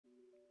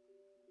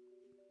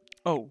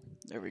Oh,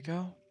 there we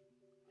go.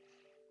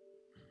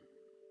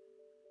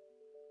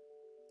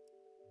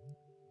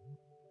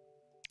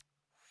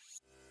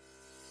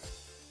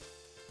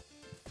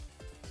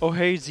 Oh,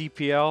 hey,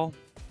 ZPL.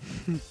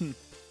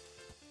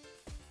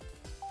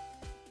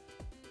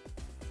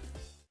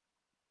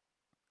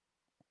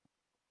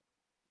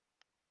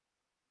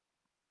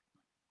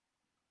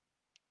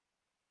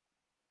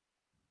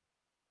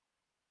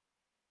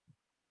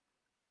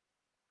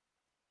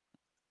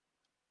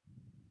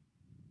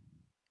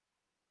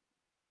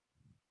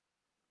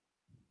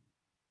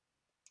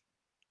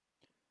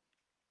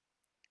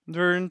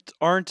 There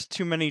aren't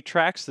too many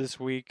tracks this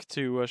week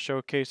to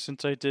showcase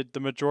since I did the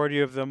majority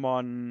of them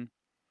on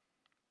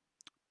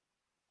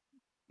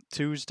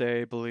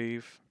Tuesday, I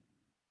believe.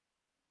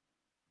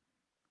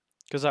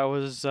 Because that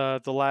was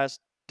the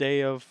last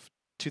day of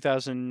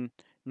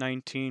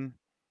 2019.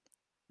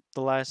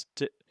 The last.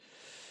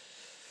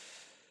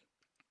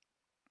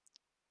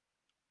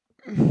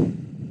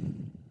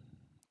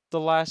 The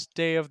last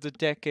day of the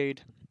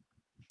decade.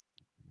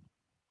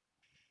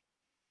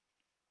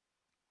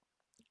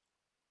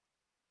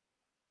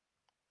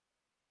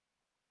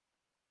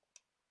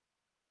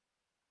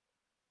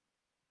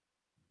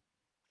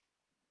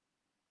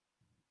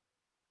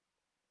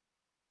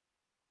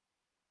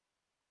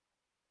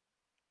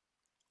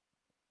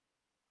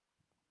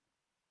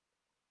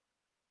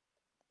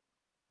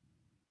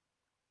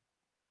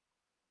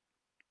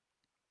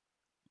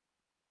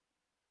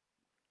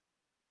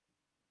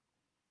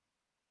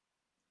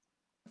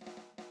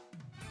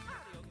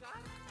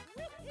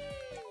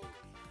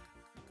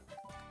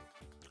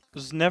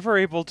 Was never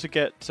able to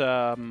get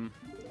the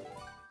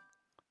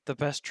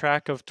best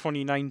track of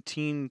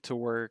 2019 to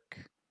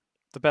work.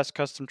 The best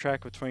custom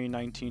track of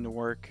 2019 to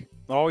work.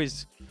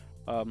 Always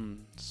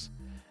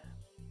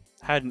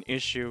had an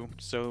issue,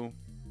 so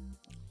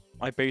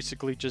I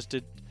basically just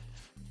did.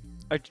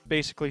 I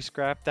basically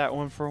scrapped that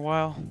one for a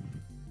while.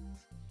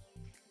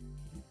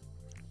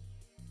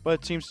 But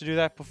it seems to do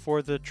that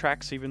before the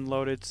track's even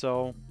loaded,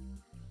 so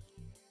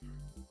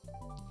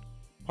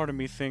part of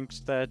me thinks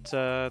that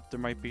there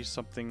might be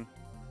something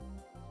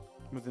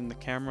within the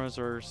cameras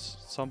or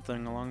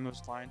something along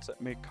those lines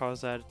that may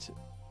cause that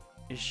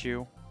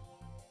issue.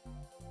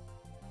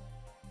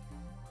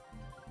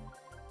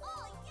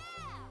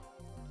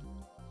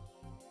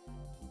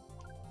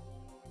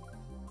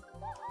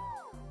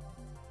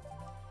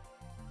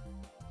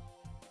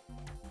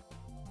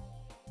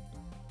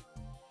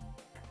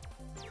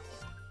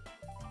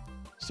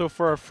 So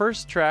for our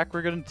first track,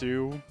 we're gonna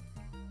do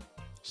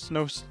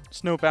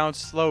Snowbound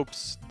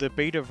Slopes, the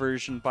beta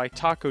version by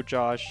Taco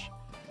Josh.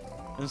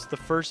 And it's the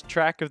first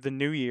track of the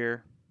new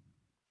year.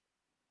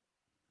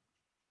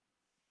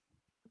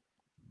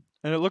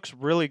 And it looks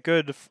really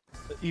good,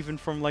 even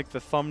from like the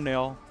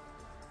thumbnail.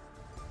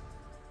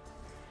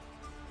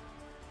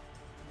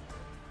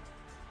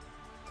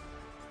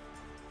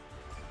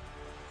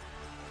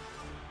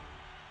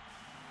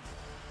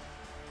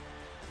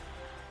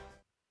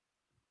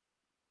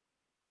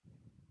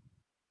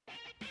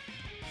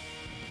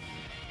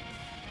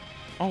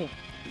 Oh,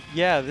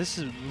 yeah,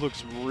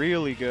 looks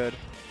really good.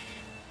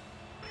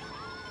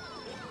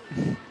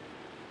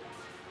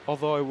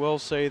 Although I will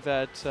say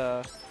that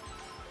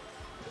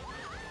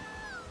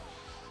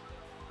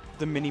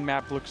the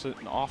mini-map looks an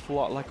awful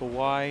lot like a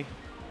Y.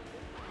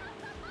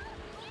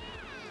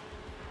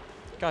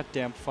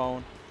 Goddamn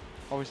phone.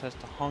 Always has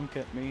to honk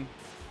at me.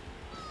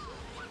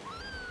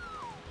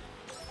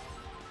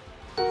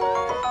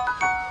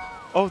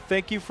 Oh,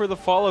 thank you for the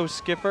follow,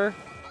 Skipper.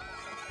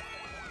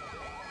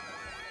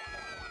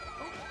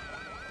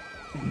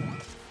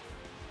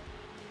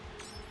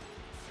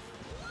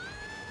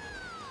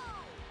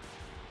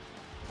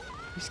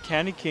 These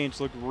candy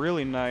canes look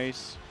really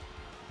nice.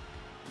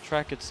 The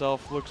track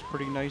itself looks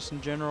pretty nice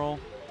in general.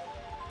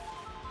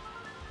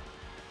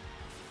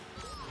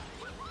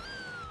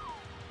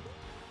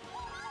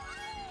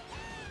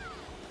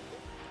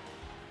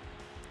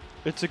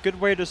 It's a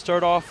good way to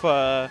start off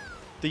the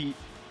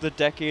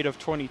decade of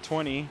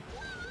 2020.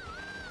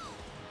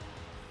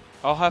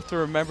 I'll have to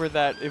remember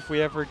that if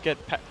we ever get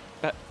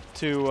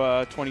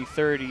to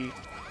 2030,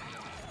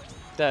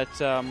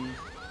 that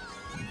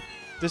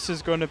this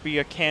is going to be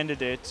a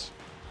candidate.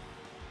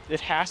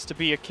 It has to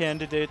be a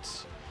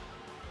candidate.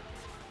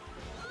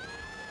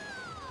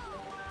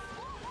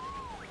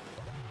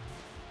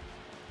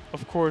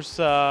 Of course,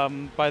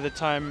 by the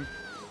time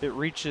it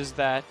reaches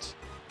that,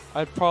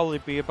 I'd probably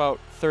be about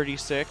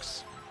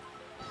 36.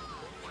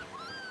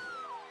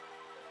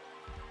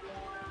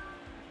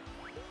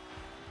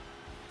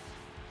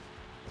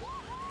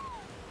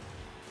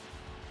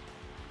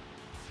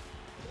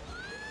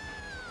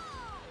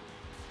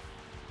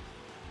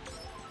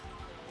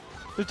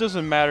 It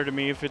doesn't matter to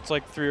me if it's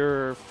like 3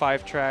 or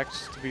 5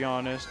 tracks, to be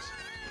honest.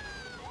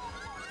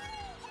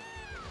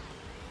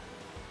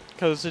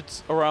 Because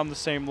it's around the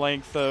same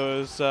length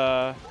as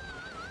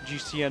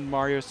GCN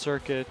Mario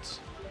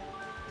Circuit.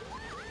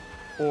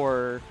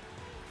 Or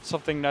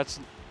something that's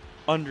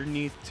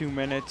underneath 2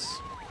 minutes.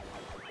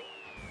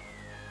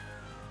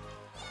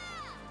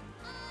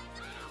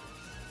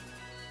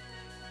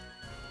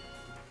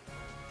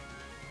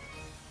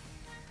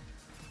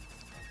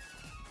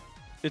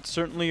 It's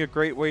certainly a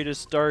great way to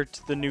start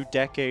the new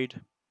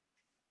decade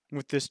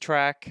with this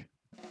track.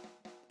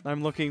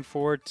 I'm looking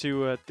forward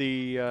to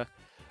to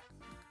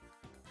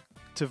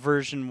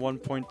version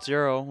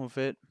 1.0 of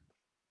it.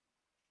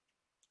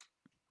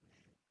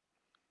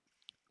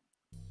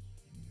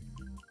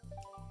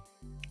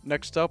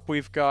 Next up,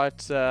 we've got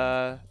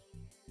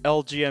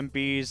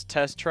LGMB's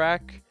test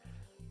track,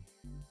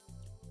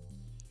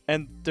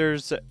 and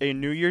there's a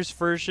New Year's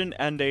version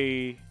and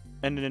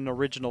an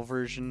original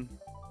version.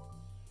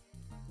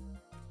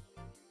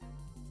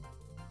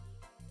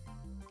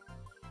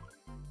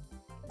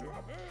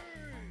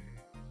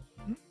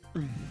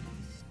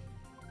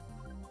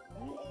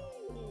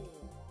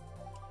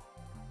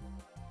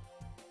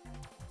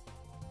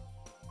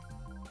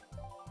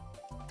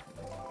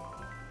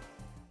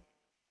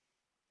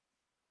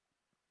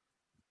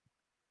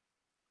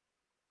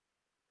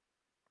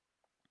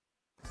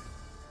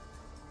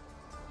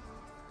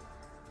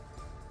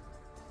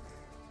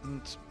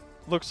 It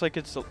looks like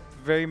it's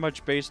very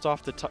much based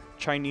off the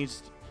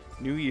Chinese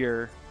New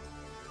Year.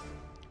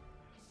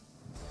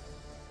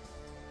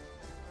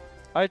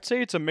 I'd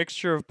say it's a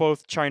mixture of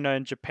both China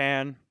and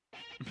Japan.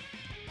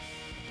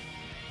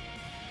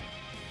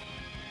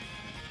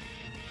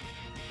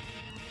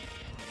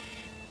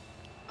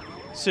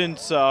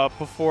 Since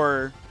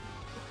before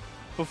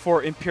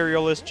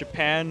imperialist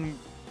Japan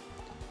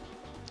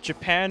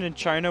and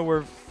China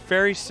were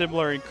very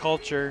similar in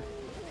culture.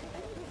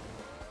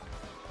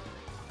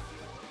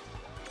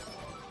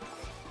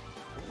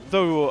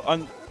 Though,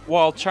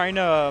 while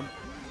China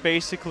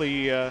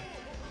basically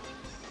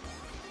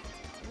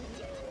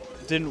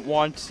didn't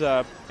want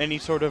any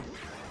sort of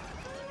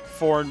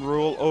foreign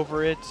rule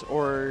over it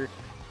or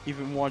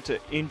even want to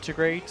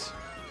integrate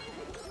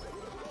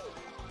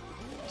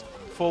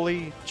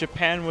fully,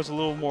 Japan was a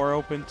little more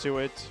open to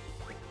it.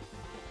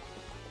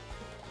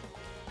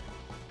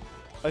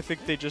 I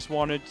think they just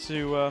wanted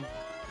to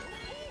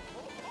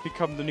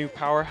become the new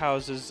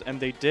powerhouses, and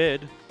they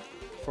did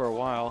for a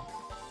while.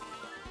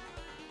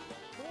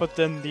 But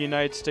then the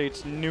United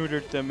States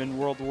neutered them in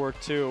World War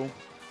II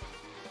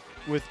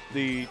with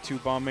the 2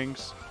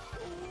 bombings.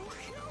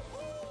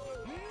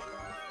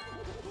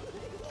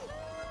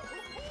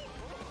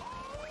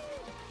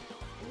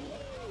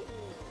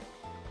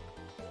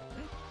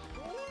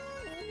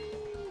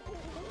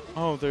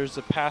 Oh, there's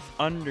a path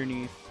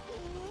underneath.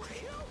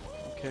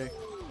 Okay.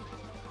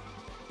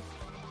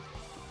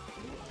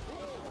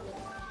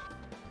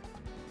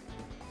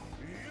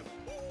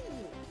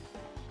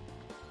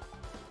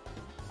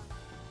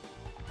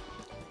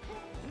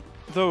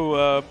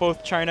 Though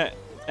both China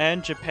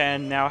and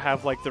Japan now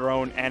have like their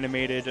own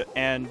animated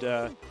and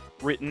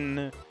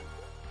written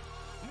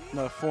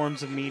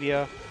forms of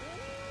media.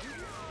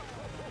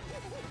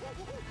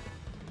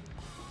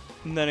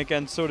 And then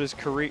again, so does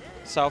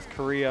South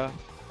Korea.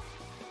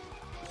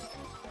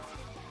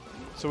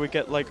 So we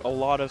get like a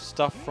lot of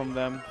stuff from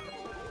them.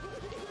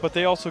 But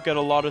they also get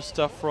a lot of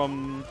stuff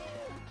from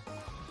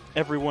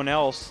everyone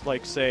else,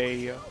 like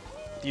say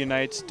the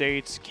United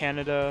States,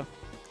 Canada,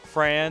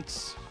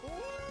 France,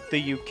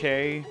 the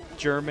UK,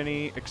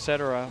 Germany,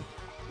 etc.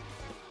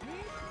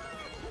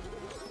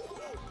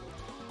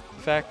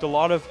 In fact, a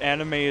lot of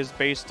anime is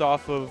based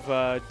off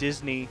of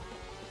Disney.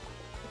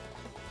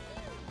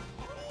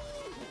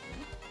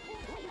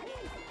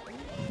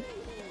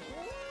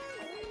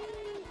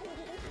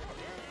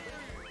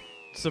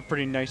 It's a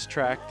pretty nice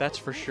track, that's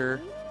for sure.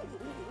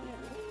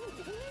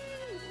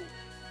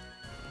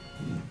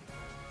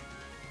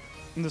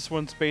 And this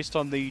one's based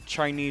on the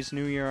Chinese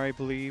New Year, I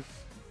believe.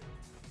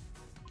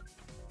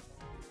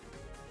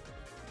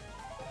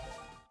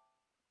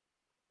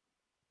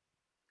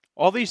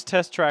 All these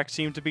test tracks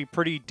seem to be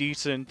pretty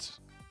decent.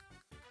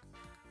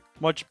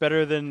 Much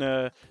better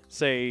than,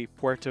 say,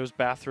 Puerto's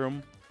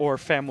Bathroom or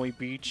Family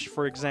Beach,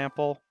 for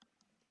example.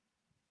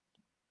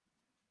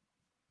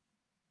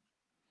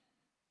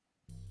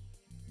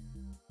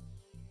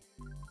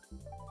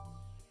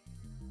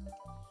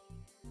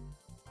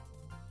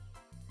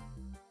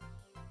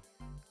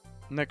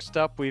 Next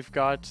up, we've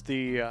got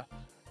the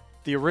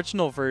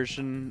original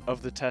version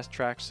of the test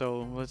track,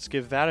 so let's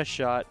give that a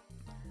shot.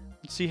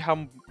 Let's see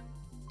how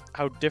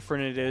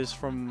different it is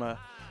from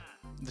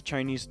the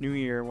Chinese New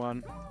Year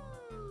one.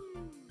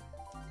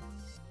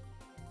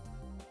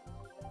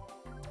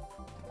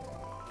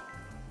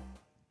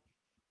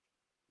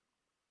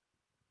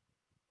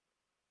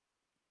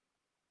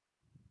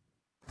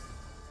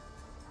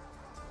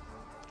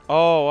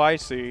 Oh, I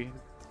see.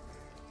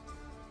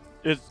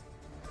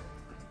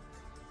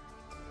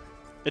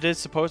 It is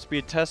supposed to be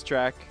a test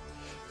track.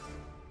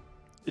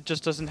 It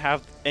just doesn't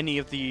have any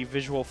of the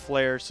visual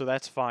flair, so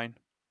that's fine.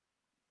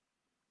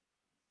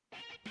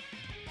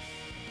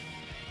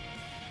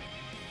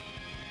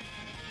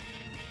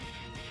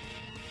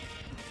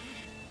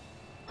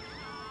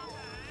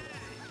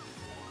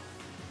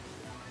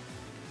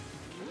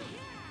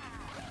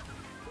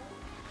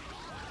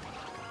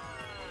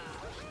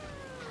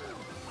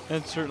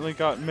 And certainly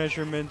got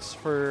measurements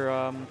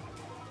for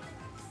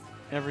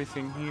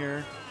everything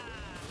here.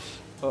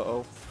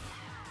 Uh-oh.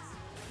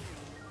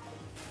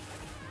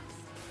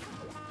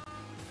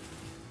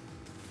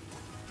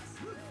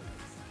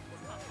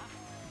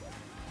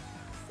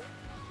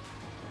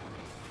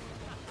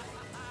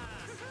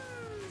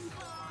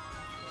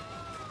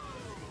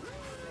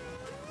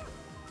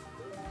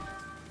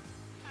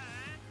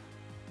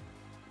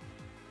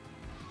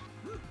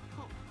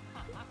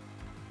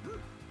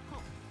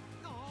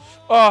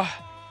 Oh,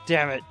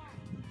 damn it.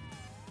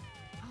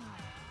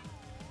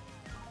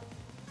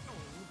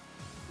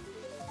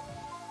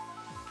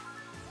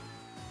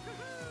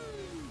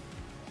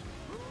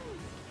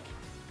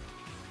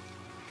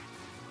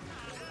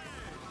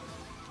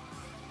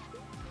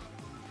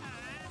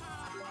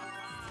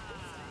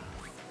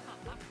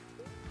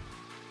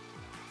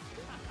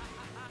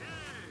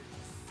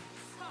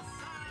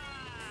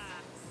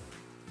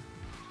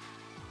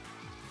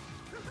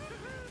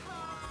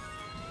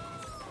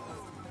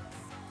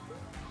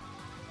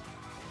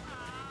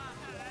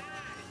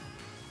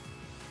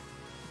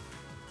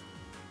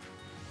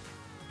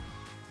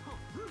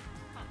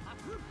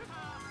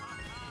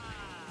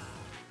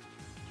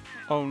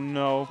 Oh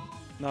no,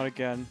 not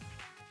again.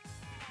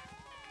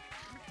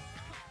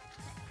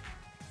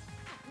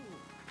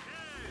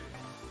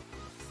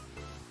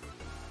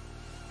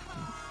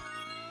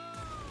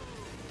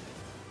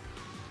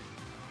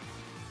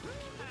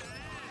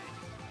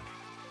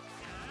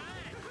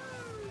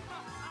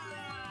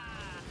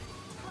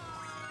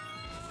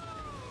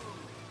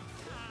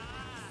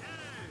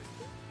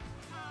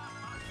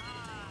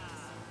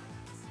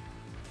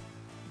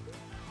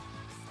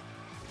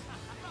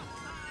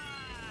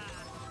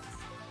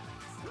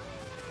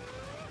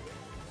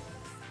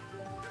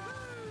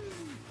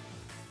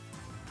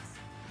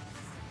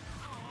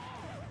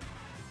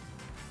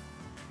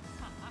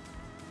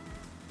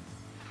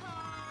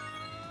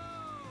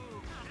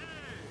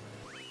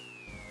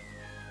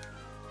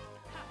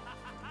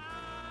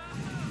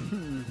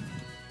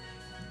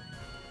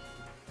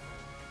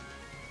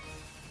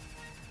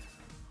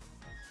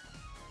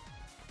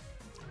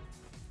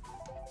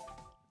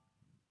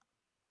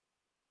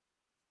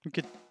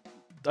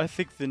 I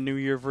think the New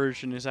Year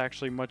version is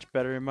actually much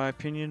better in my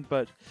opinion,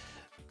 but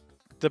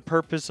the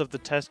purpose of the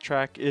test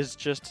track is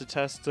just to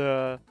test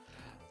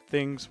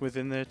things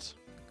within it.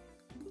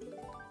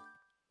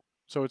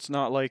 So it's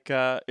not like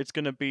it's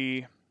gonna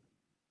be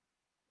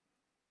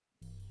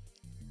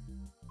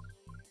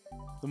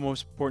the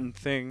most important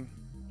thing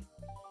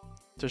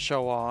to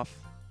show off.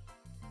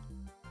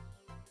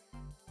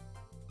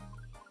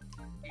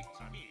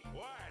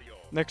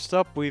 Next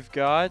up, we've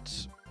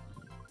got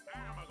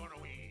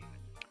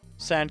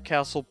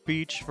Sandcastle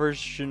Beach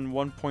version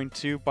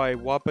 1.2 by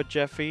Wappa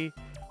Jeffy,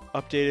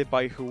 updated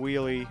by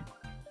Huili.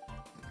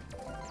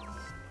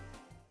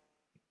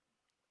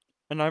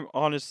 And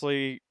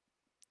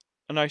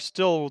I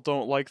still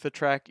don't like the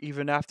track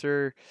even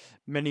after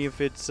many of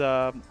its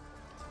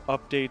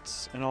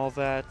updates and all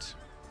that.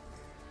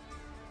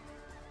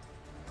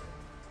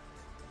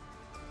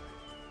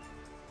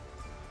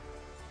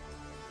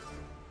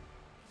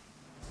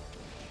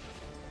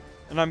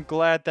 And I'm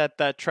glad that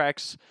that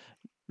track's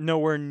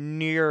nowhere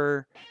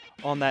near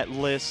on that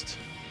list.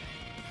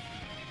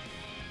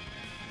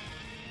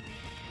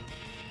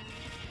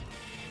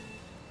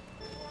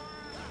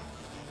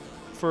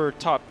 For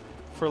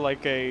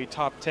like a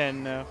top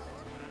 10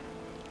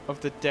 of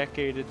the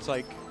decade, it's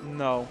like,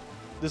 no.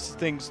 This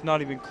thing's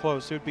not even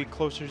close. It would be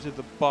closer to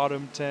the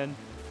bottom 10.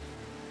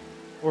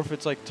 Or if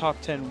it's like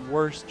top 10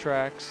 worst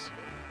tracks.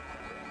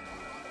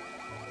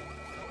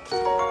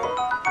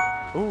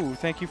 Ooh,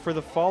 thank you for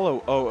the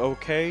follow. Oh,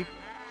 okay.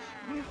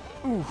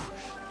 Ooh.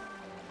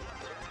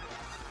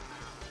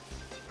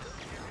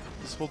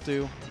 This will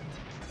do.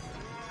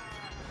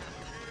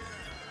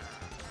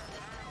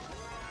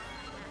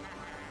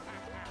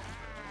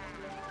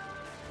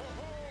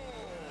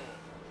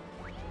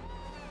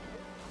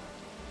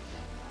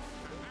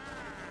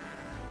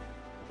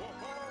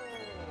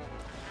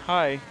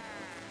 Hi.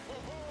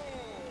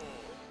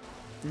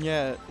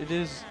 Yeah, it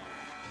is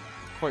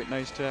quite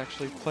nice to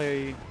actually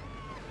play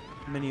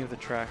many of the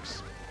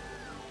tracks.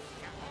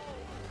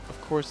 Of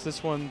course,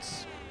 this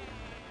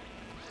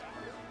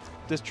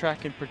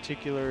track in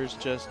particular is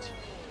just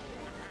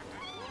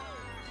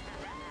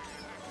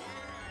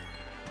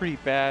pretty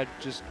bad,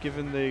 just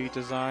given the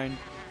design.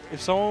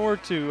 If someone were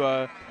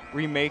to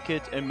remake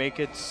it and make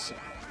it so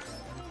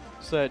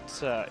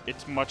that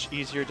it's much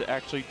easier to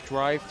actually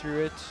drive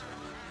through it,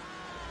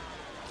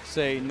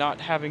 say not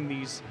having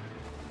these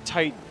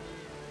tight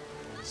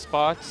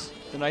spots,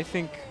 then I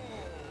think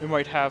it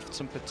might have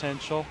some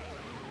potential.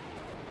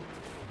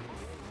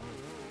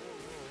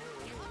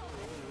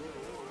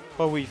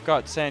 But we've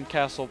got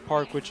Sandcastle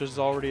Park, which is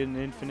already an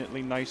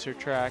infinitely nicer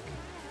track.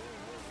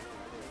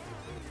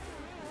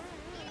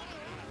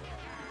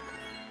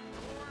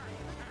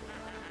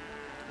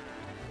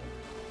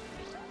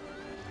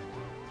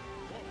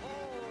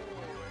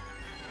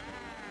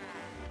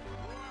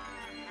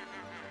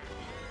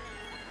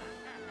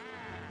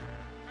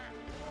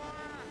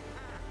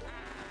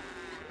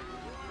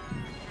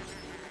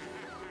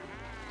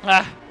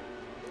 Ah!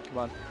 Come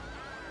on.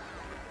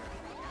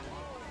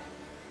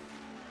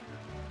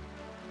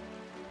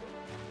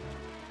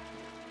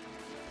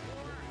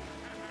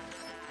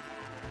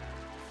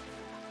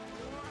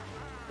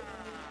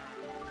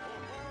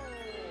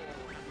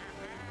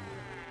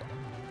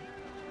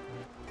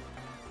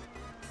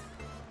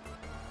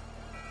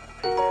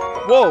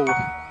 Whoa!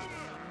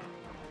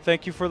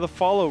 Thank you for the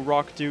follow,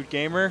 Rock Dude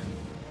Gamer.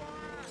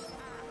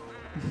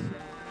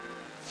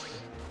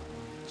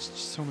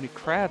 so many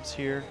crabs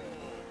here.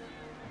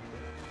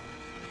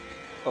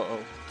 Uh-oh.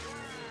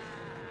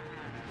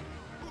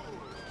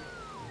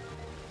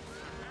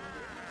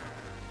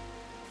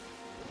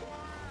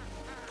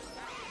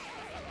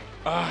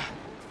 Ah!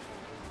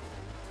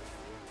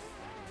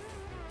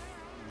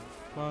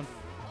 Come on.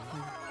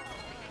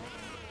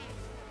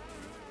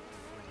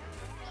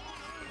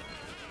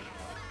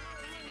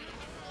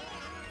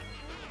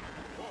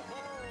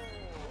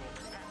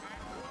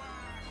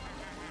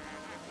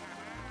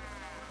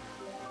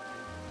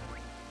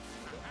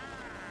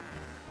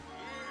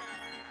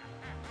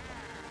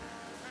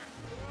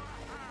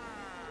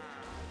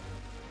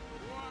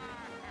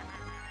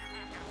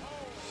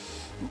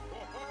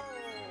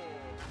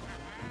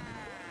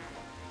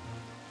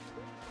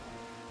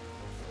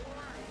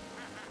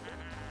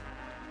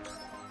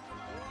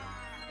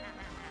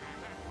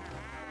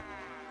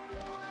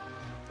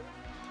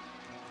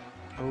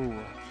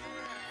 Oh.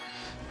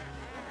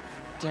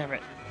 Damn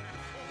it.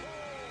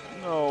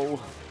 No.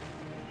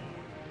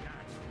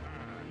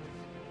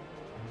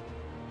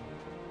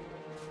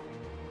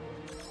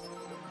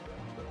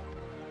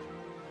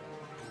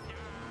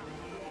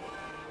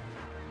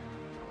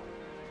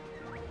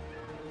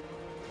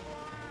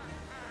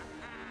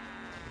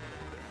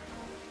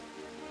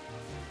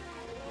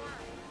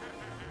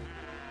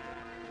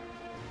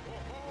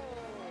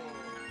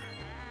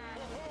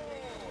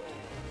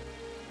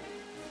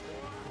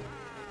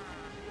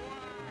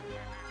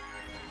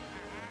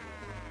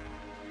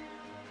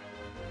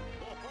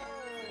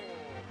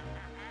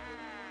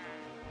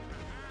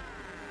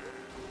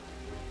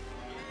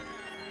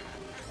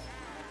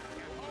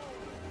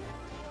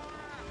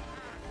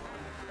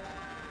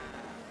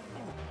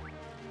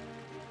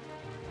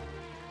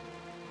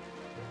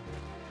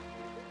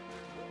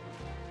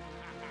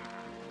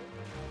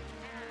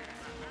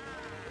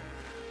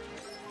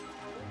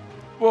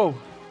 Whoa!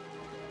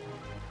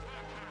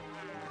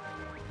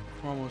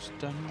 We're almost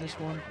done with this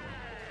one.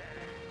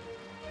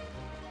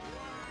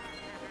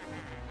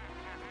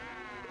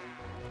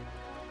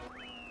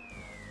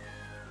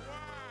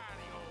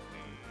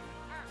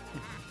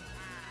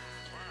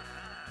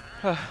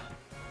 Well,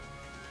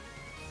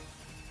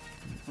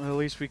 at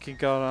least we can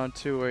go on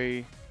to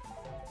a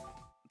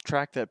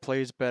track that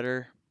plays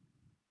better.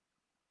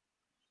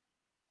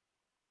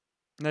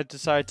 And I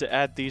decided to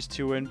add these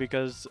two in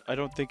because I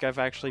don't think I've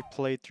actually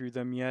played through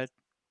them yet.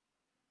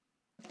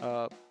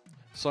 So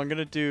I'm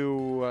gonna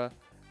do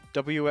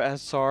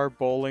WSR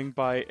Bowling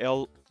by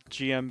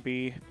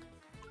LGMB.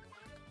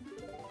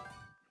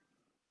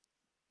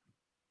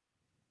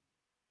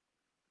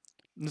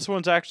 This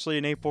one's actually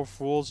an April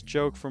Fool's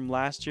joke from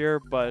last year,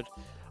 but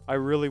I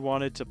really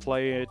wanted to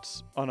play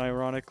it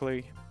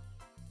unironically.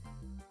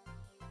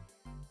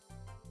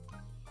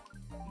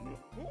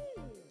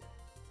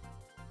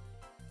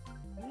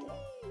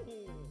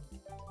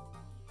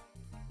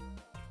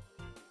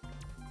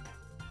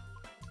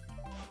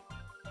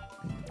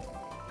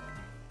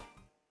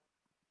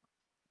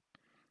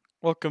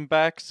 Welcome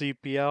back,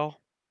 ZPL.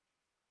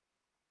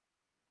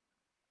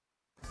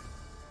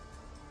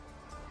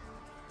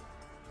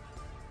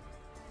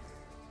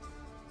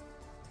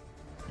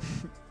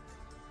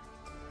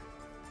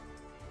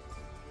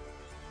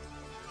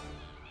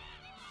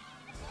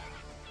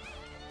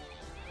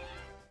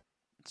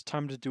 It's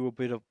time to do a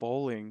bit of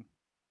bowling.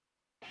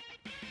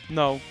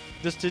 No,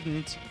 this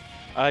didn't.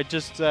 I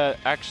just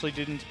actually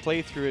didn't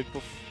play through it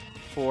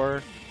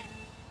before.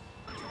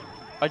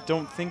 I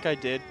don't think I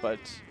did, but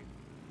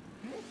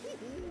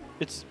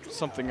it's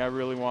something I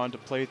really wanted to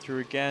play through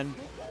again.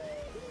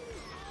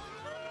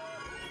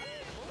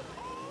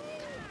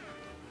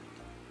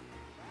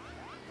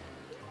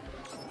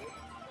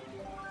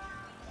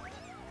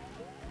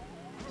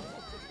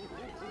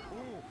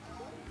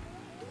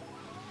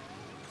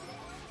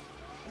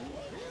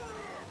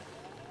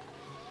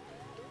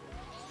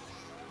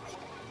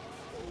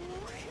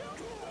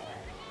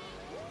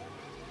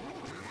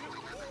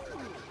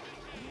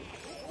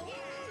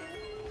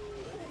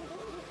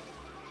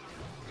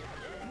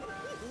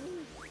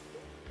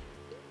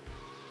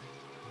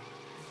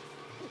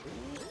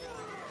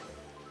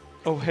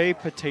 Oh, hey,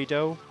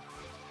 potato.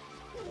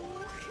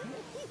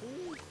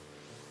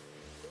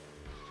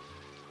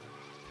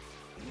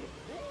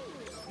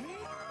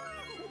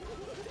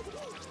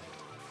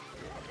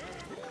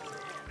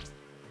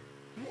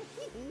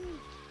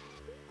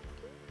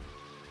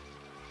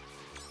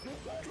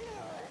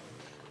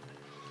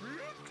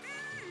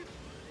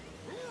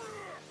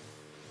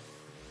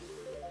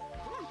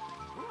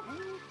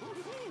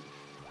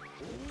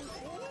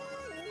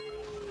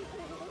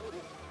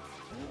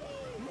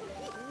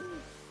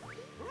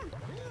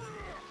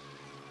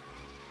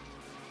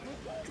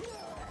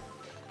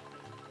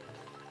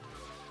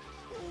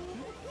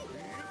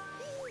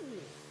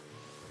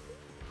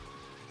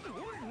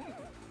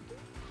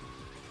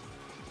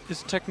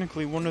 It's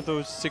technically one of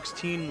those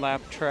 16 lap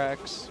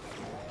tracks.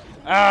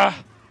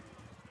 Ah!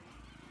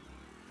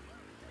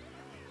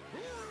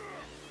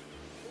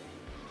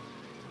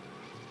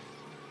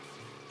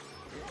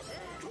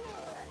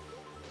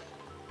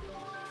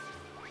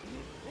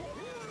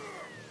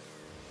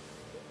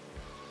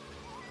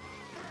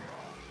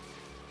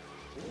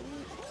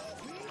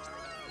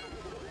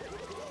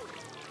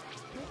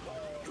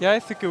 Yeah, I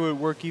think it would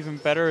work even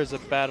better as a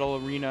battle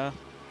arena.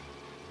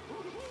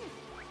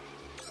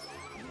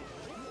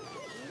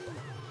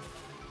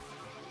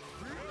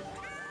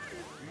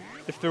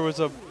 If there was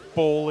a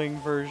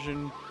bowling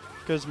version,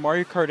 because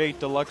Mario Kart 8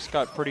 Deluxe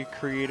got pretty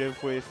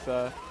creative with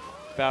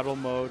battle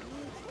mode.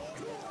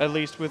 At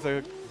least with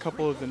a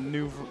couple of the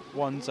new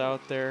ones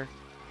out there.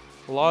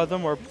 A lot of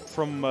them are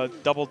from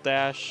Double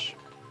Dash.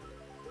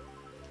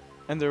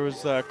 And there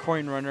was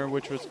Coin Runner,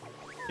 which was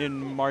in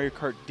Mario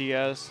Kart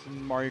DS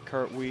and Mario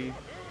Kart Wii.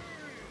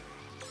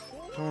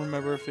 Don't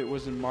remember if it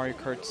was in Mario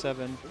Kart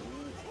 7.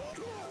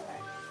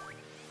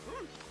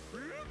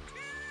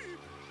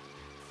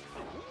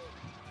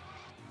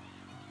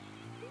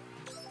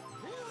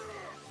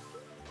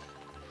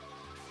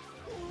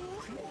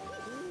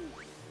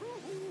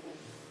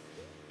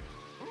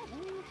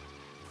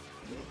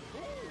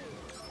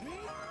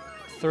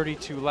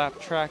 .32-lap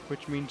track,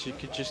 which means you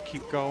could just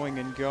keep going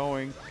and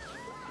going.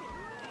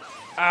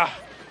 Ah!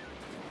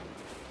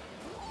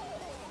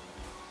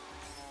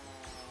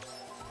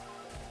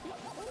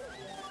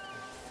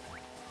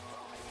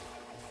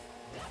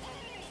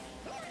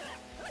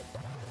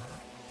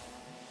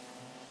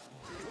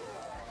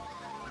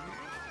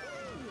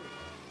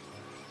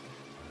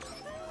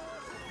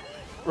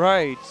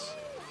 Right.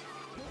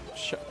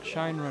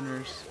 Shine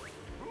runners.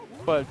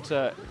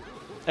 But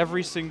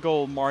every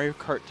single Mario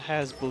Kart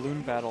has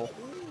balloon battle.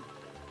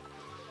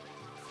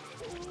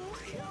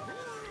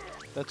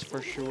 That's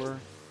for sure.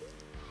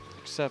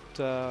 Except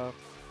Mario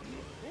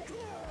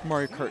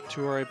Kart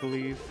Tour, I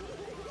believe.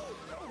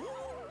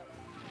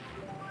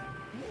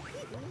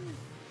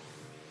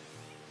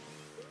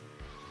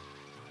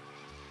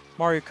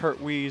 Mario Kart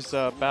Wii's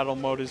battle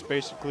mode is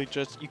basically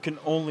just you can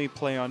only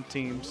play on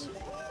teams.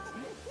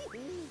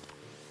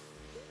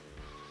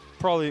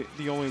 Probably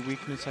the only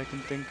weakness I can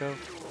think of.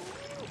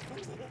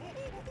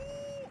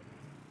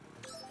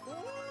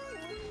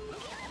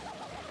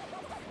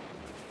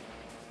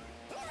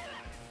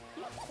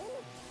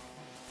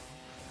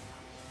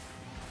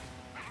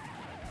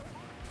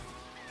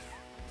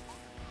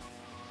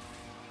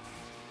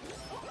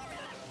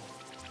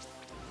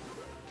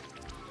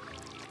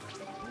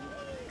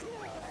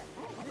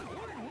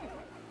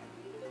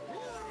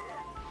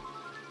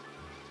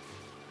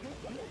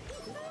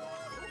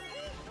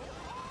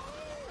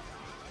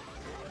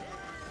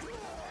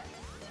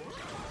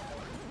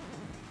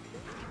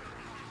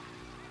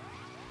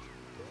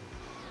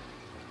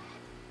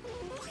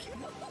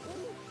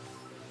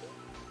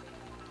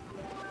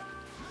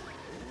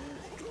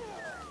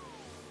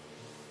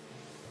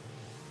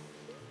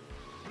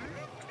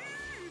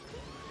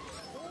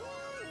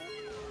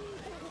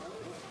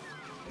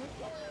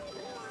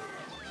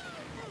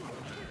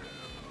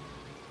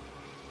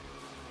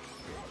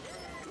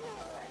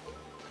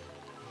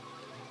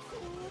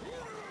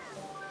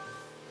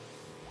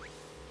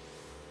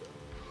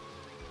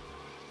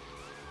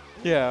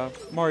 Yeah,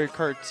 Mario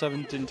Kart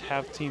 7 didn't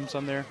have teams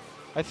on there.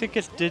 I think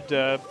it did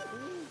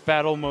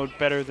battle mode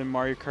better than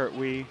Mario Kart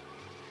Wii,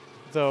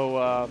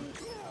 though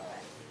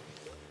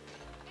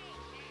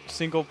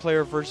single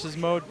player versus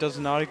mode does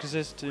not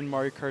exist in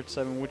Mario Kart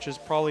 7, which is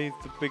probably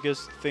the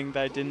biggest thing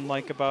that I didn't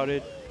like about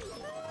it.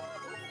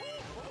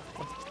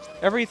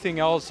 Everything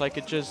else I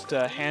could just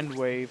hand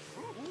wave,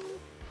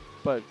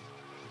 but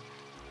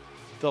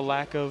the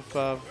lack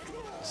of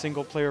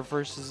single player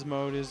versus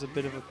mode is a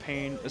bit of a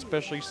pain,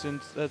 especially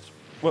since that's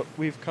what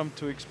we've come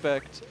to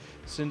expect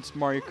since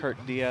Mario Kart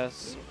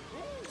DS.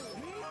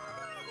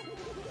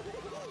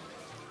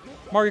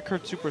 Mario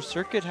Kart Super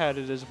Circuit had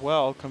it as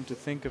well, come to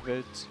think of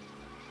it.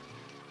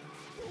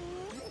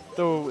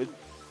 Though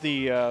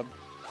the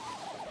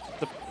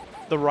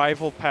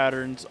rival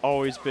pattern's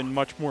always been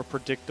much more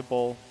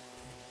predictable.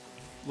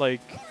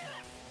 Like,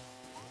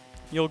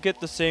 you'll get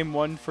the same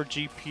one for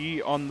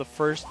GP on the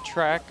first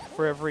track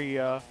for every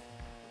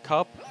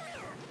cup,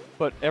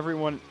 but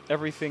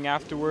everything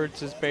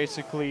afterwards is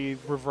basically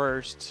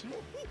reversed,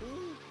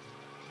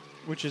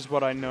 which is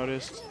what I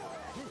noticed.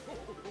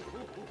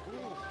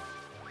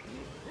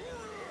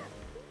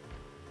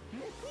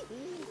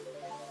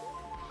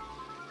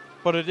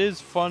 But it is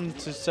fun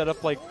to set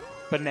up like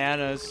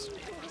bananas.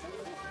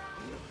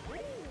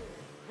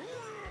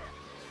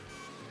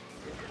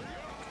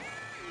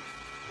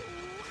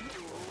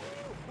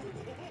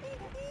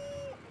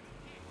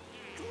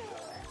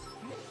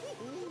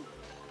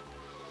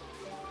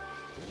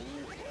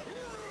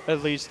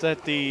 At least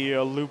at the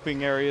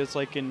looping areas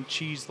like in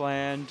Cheese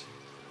Land,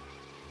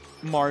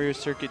 Mario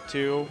Circuit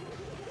 2,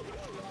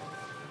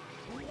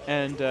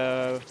 and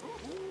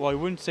well,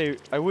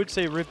 I would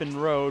say Ribbon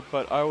Road,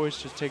 but I always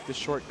just take the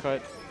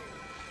shortcut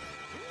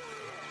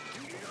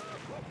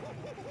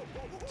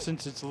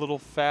since it's a little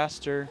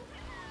faster.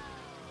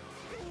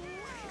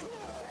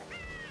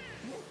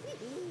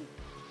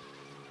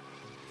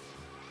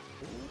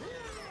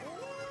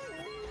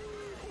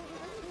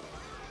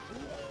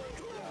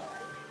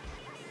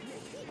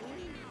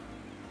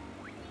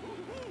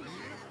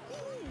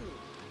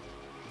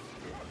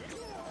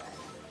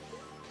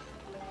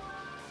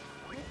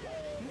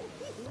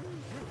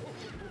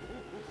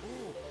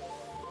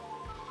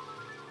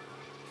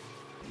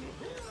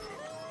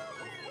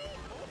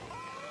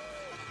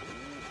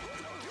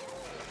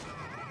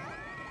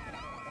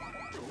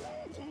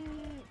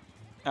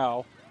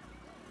 Ow.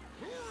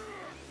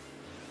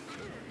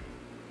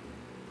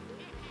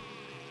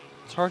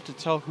 It's hard to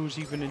tell who's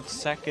even in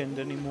second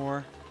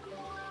anymore.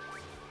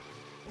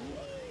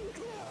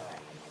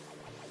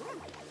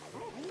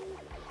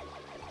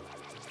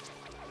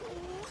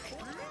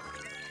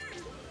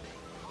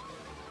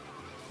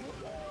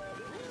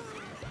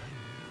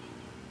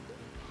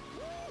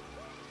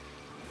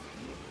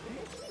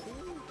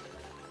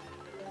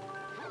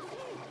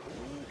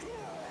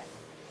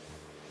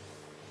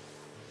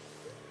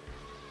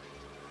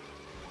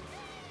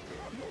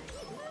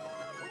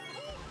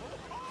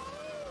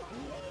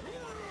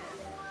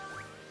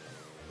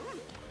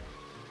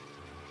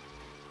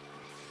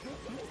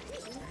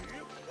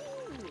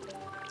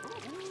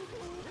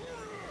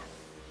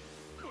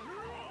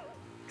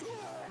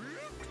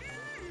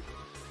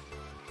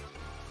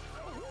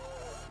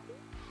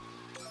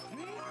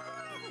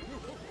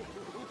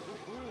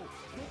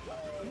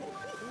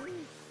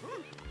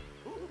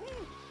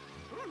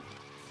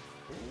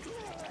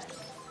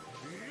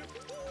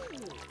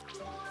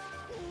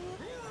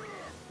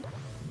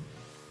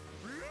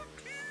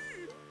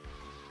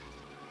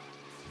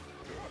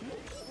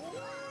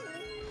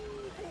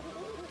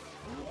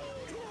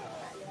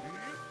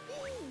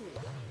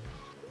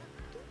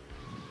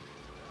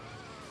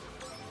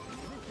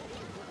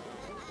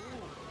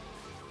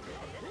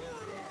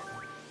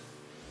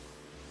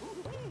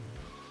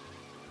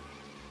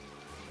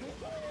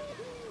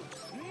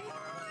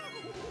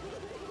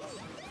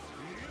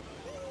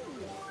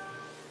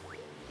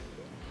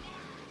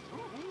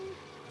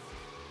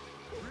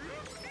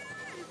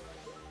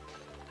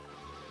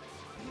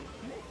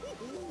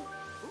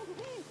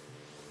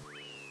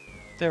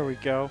 There we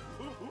go.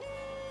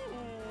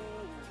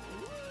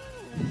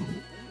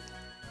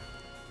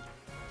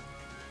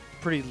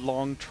 Pretty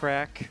long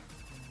track,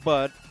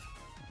 but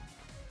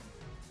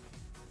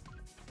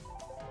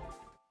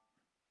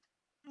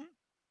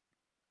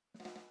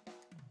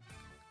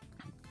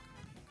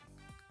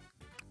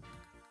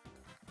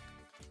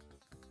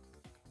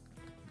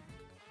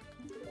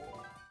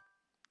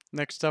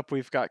next up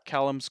we've got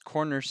Callum's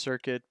Corner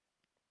Circuit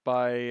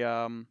by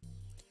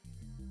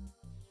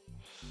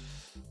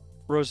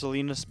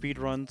Rosalina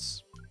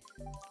Speedruns.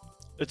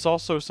 It's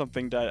also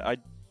something that I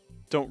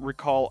don't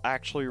recall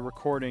actually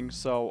recording,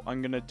 so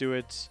I'm gonna do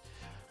it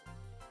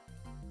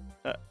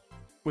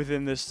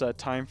within this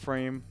time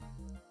frame,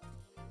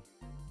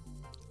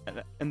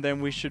 and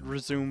then we should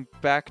resume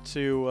back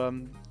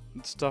to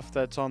stuff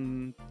that's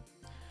on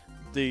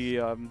the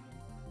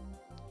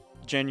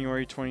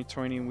January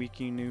 2020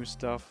 wiki news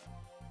stuff.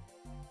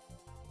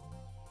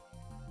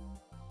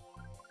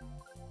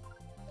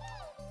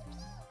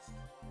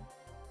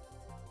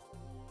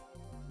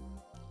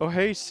 Oh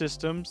hey,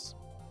 Systems.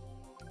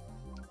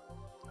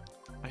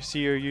 I see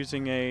you're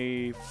using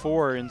a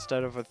 4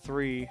 instead of a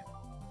 3.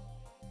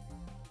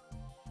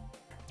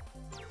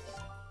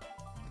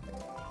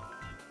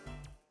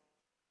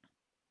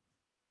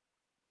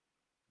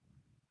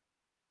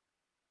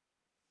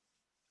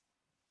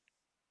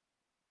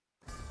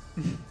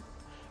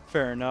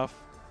 Fair enough.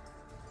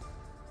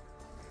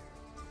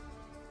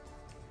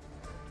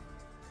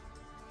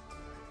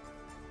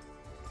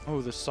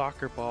 Oh, the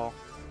soccer ball.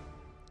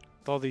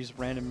 With all these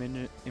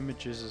random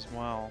images as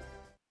well.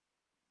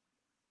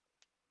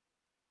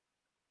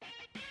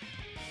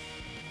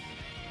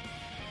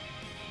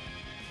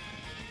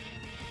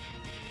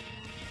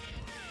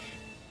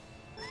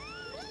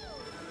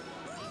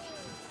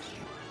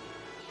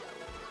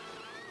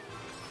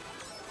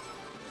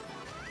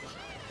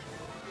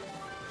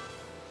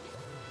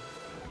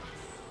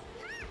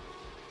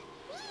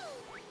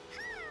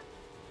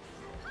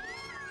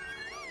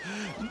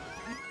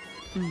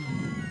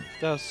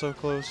 That was so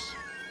close.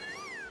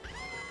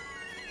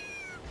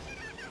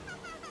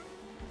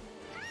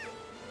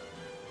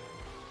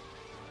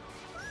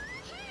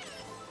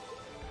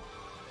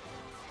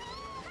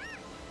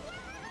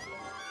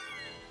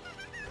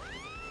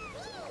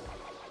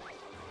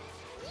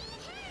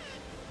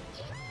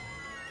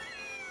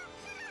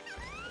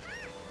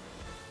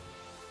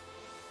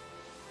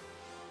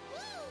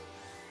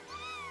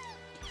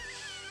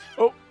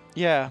 Oh,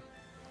 yeah.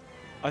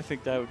 I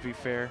think that would be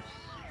fair.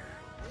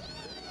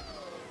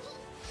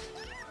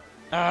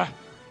 Ah!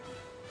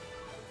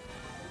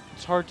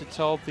 It's hard to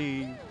tell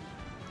the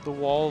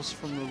walls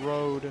from the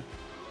road.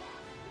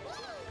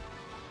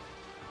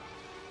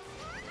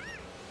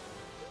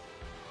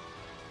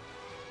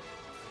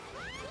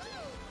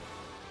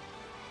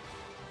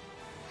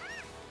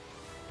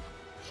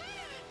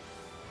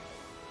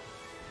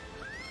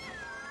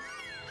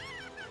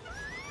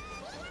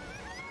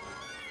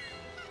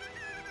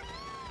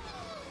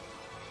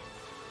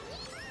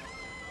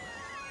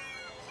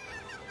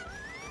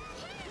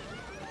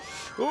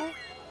 Oh!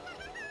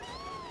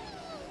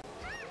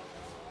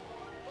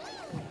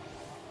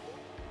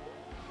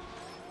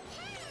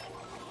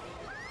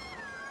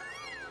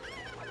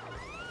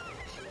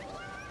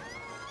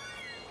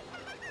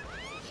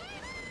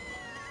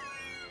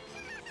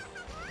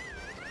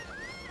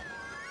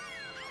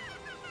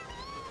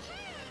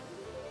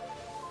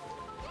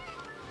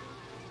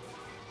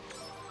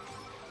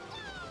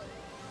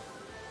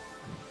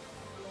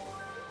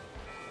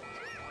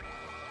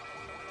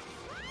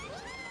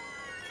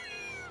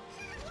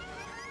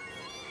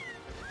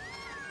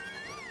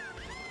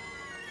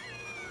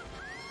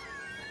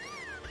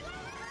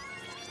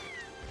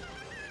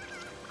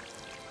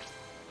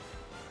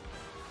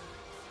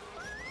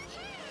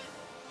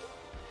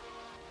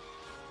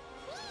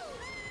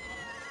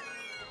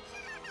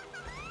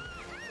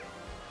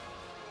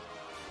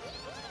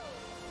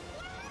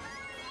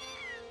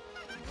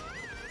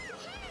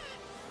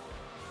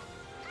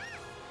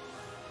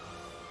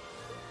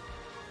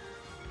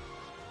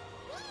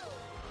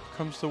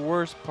 comes the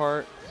worst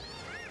part.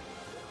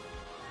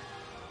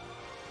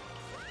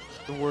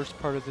 The worst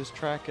part of this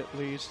track, at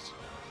least.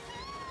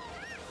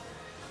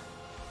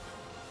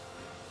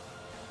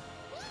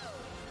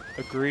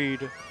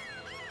 Agreed.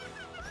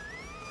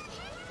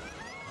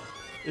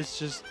 It's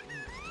just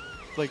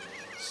like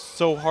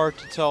so hard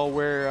to tell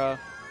where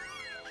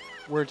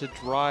to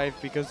drive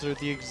because they're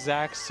the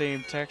exact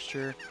same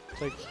texture.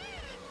 It's like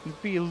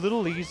it'd be a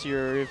little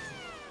easier if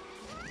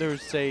there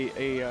was,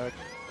 say,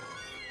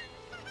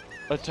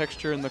 a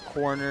texture in the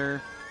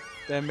corner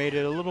that made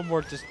it a little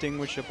more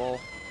distinguishable,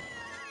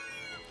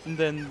 and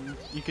then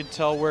you could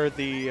tell where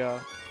the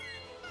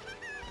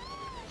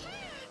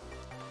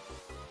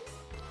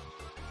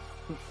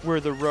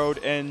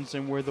road ends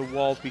and where the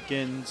wall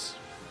begins.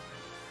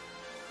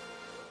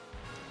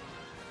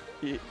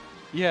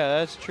 Yeah,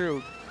 that's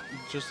true.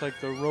 Just like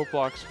the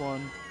Roblox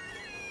one.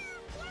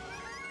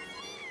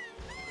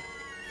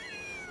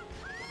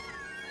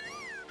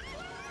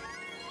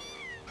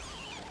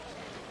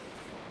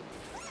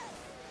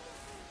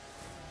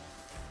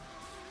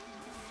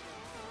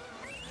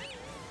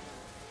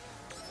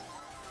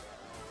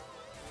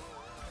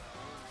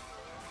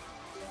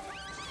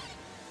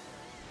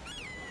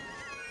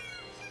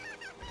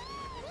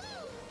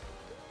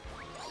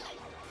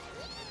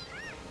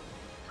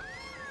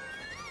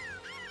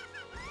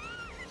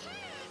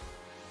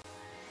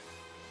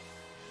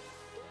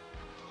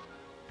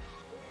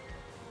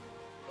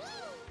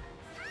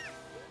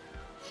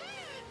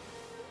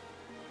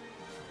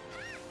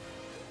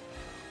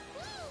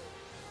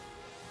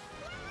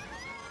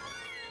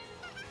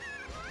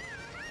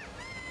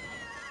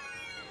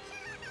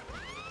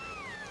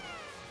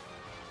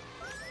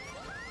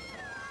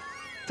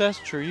 That's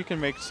true. You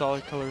can make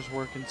solid colors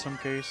work in some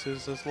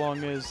cases as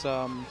long as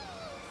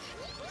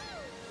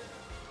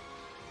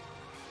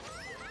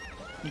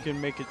you can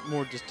make it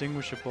more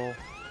distinguishable.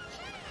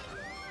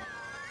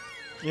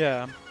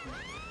 Yeah.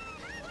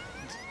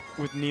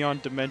 With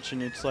Neon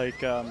Dimension, it's like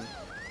the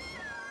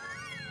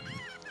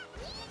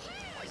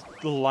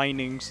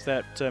linings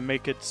that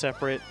make it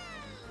separate.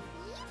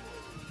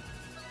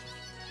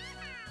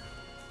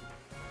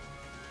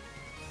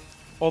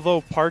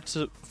 Although parts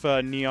of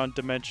Neon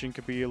Dimension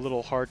could be a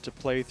little hard to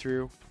play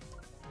through.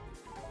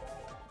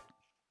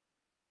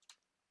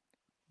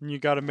 And you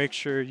gotta make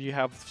sure you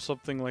have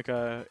something like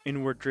a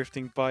inward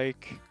drifting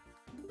bike,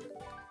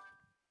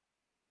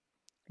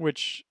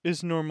 which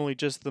is normally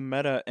just the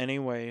meta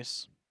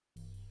anyways.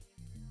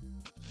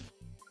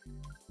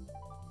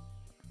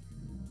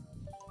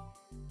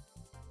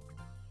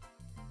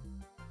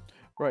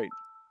 Right.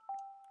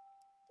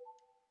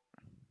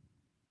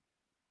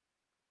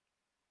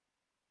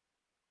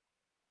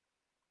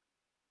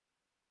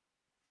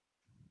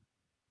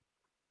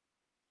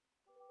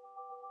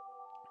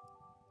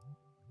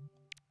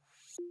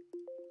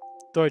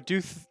 Though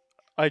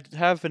I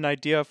have an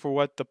idea for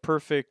what the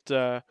perfect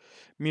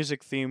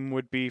music theme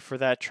would be for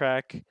that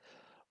track.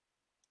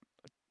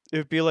 It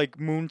would be like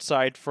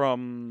Moonside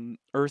from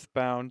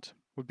Earthbound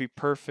would be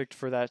perfect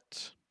for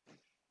that.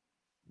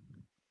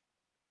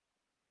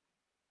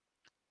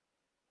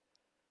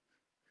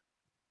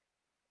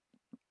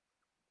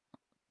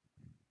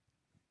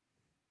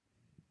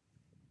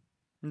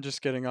 I'm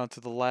just getting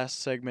onto the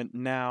last segment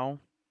now,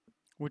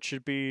 which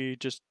should be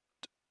just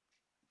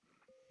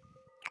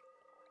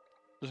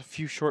a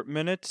few short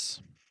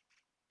minutes.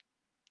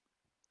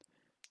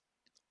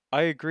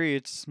 I agree,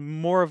 it's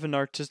more of an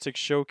artistic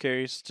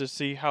showcase to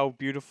see how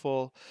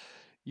beautiful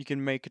you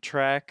can make a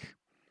track,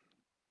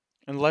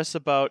 and less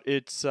about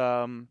its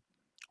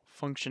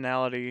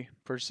functionality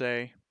per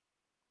se.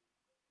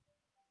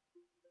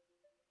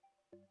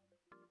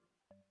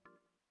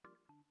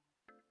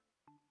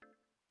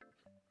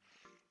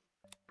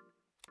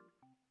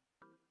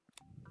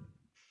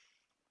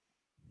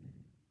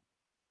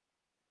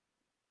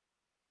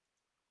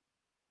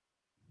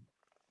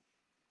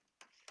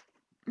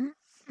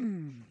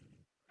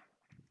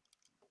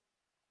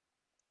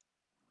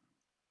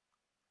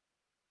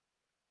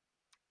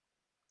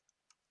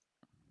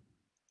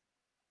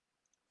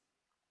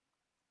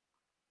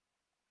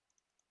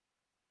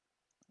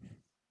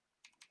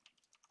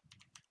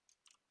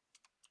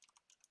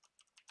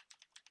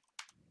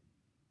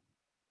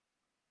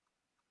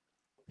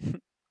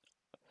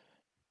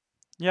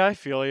 Yeah, I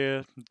feel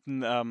you.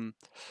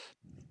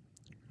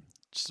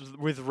 Just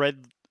with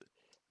Red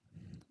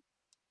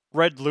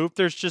Loop,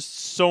 there's just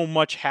so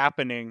much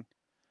happening.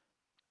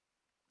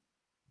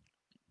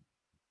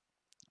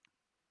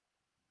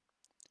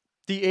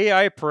 The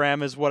AI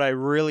param is what I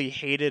really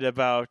hated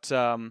about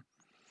the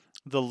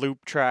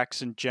loop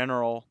tracks in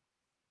general.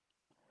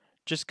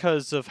 Just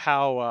because of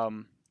how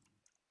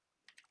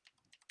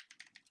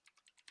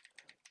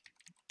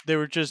they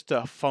were just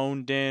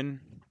phoned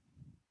in.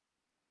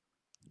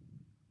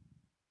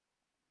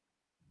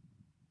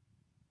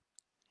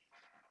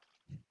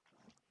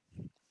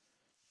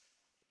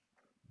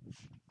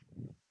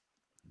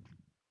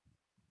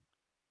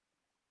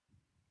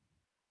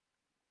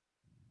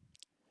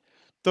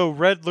 Though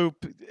Red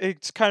Loop,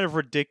 it's kind of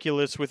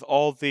ridiculous with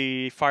all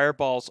the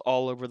fireballs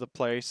all over the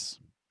place.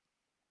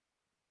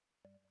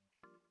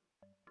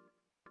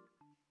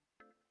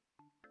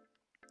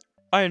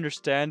 I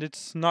understand,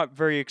 it's not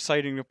very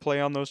exciting to play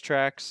on those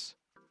tracks.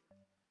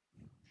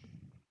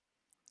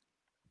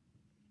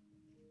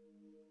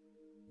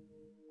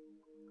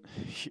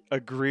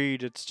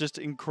 Agreed, it's just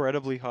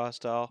incredibly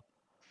hostile.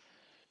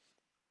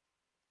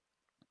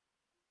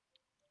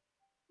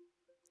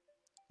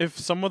 If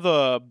some of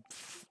the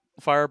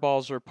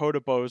fireballs or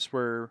potobos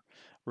were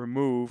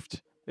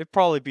removed, it'd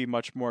probably be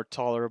much more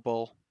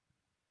tolerable.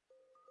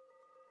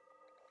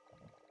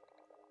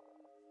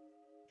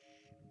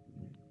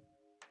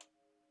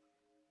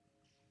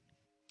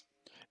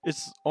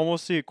 It's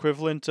almost the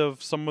equivalent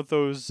of some of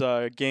those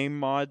game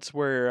mods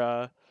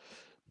where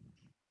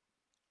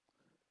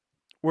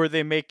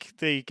they make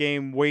the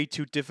game way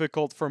too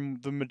difficult for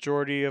the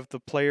majority of the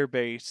player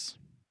base.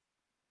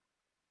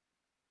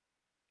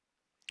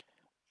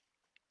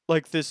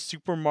 Like this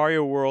Super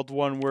Mario World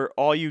one where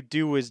all you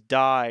do is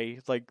die.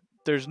 Like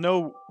there's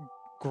no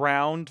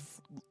ground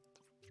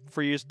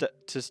for you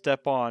to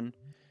step on.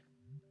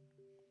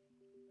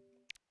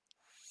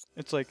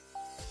 It's like,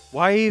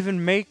 why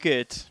even make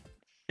it?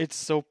 It's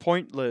so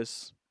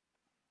pointless.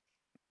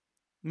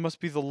 It must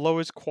be the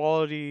lowest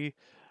quality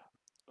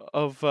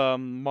of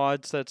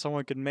mods that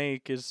someone can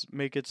make is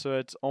make it so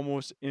it's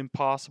almost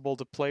impossible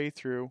to play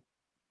through.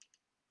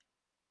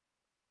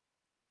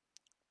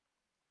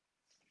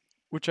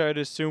 Which I'd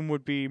assume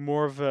would be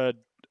more of a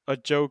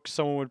joke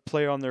someone would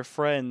play on their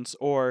friends,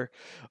 or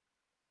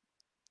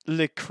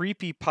le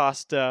creepy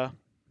pasta.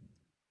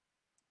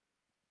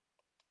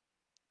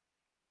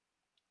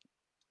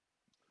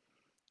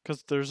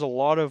 Because there's a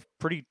lot of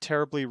pretty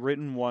terribly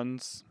written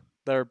ones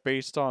that are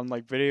based on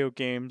like video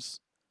games.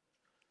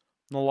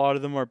 And a lot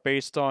of them are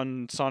based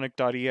on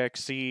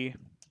Sonic.exe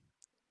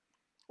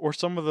or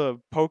some of the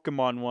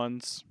Pokemon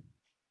ones.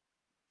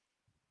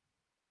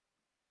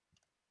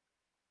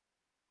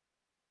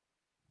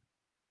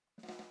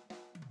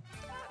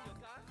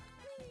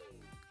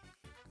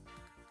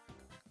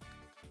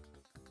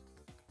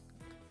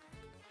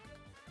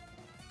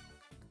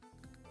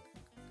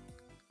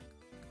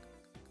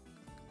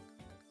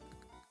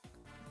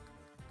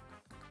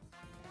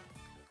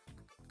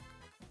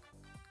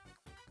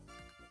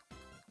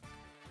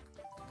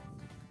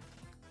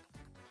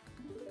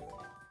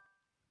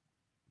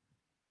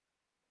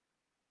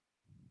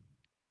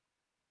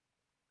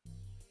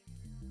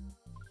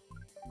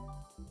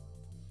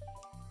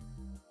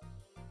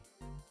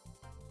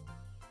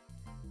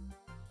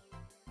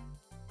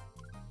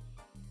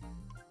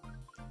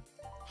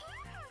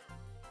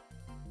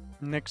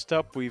 Next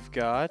up, we've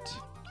got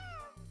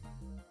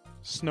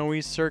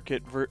Snowy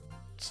Circuit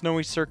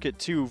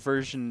 2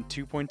 version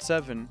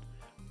 2.7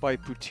 by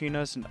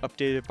Putinas and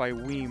updated by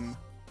Weem.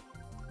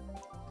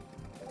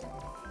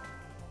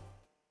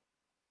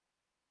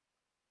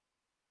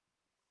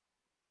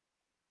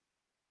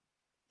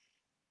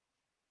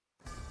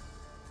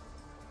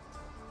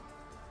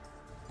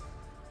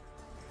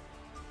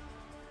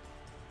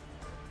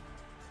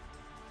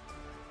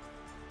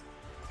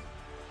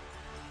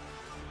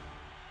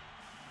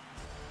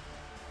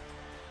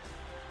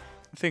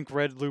 I think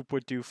Red Loop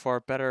would do far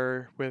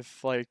better with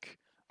like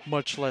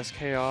much less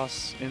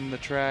chaos in the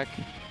track.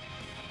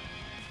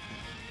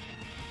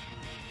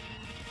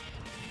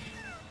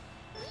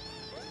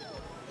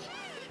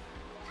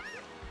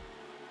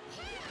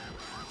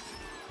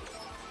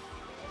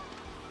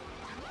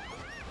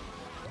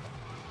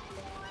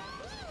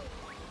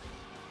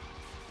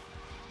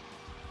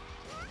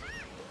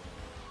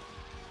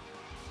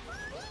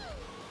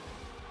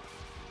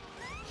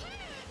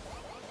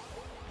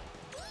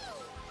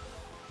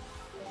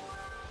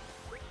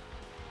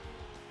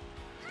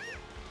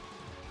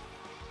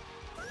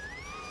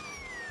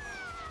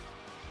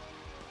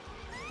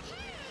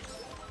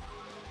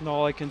 And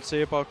all I can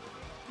say about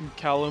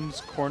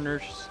Callum's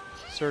corner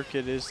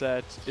circuit is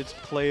that it's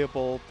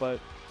playable, but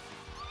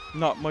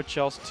not much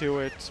else to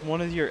it. It's one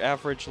of your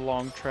average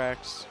long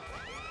tracks.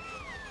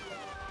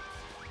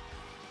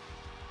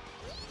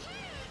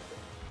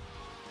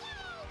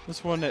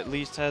 This one at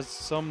least has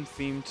some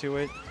theme to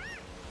it,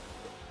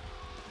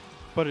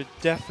 but it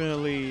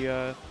definitely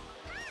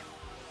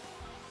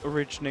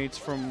originates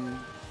from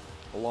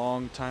a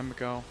long time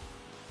ago.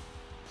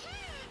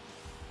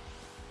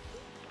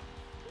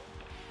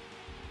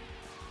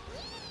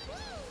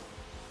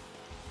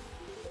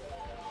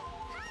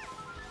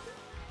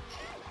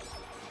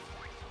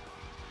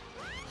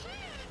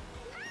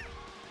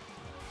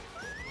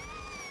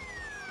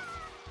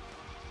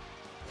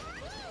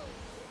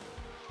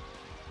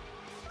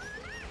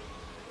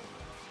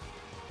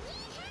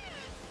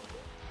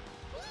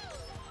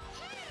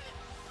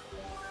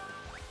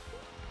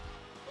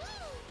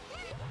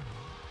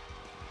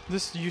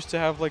 This used to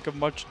have like a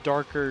much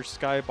darker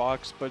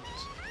skybox, but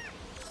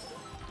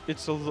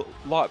it's a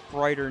lot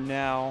brighter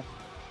now.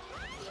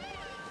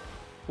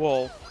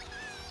 Well,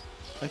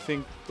 I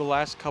think the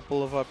last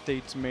couple of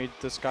updates made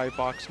the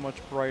skybox much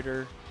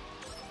brighter.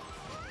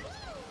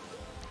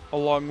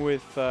 along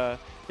with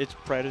its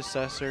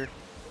predecessor.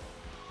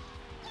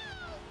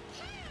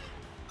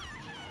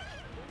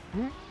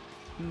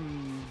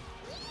 Hmm.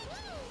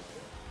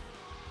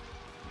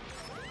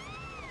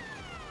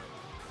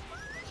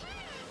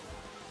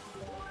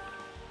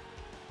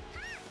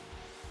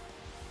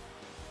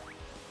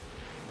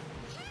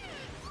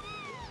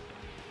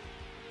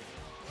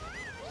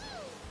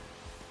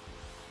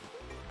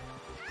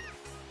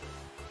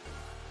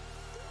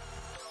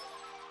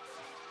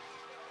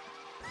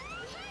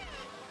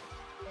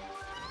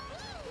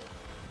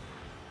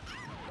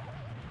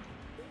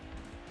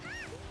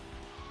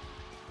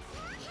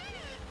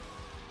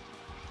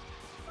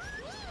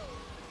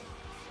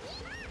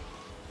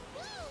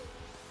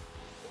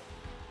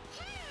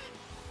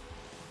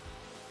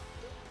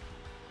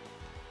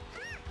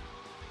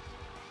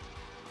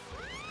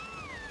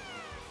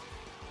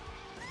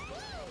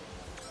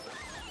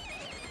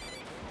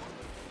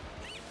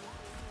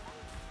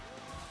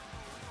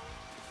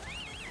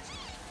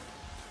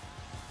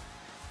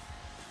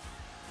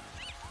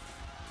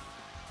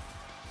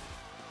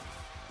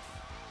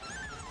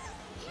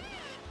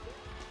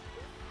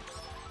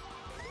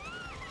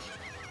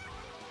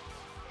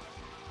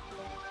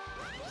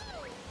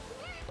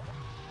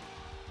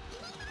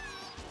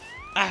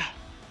 Ah!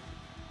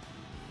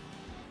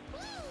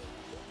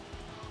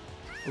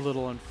 A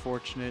little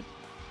unfortunate.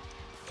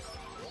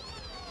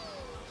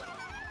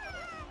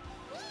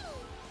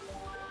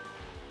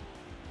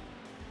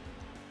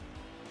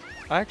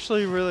 I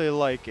actually really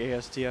like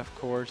ASDF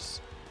course.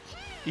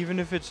 Even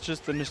if it's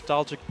just the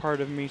nostalgic part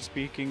of me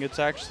speaking, it's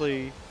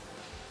actually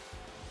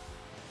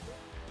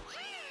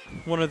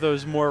one of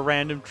those more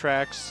random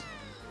tracks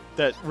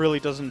that really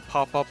doesn't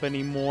pop up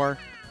anymore.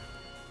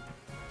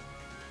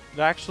 It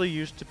actually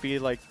used to be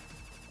like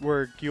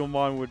where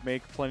Guilmon would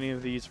make plenty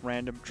of these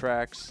random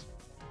tracks.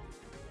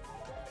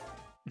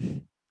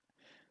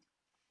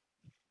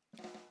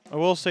 I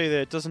will say that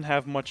it doesn't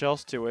have much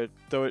else to it,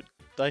 though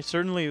I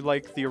certainly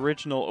like the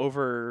original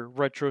over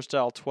Retro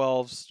Style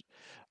 12's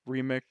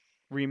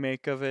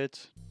remake of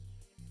it.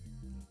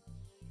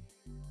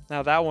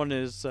 Now that one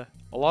is a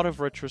lot of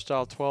Retro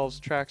Style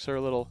 12's tracks are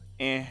a little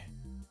eh,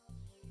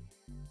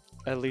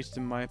 at least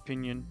in my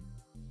opinion.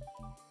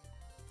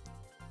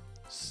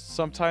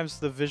 Sometimes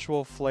the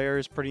visual flair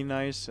is pretty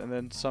nice, and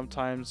then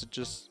sometimes it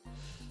just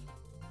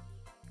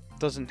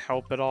doesn't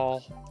help at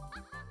all.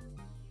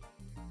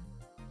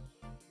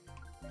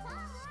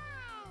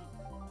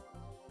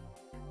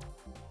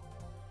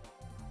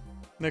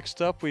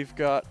 Next up, we've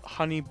got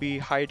Honeybee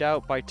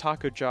Hideout by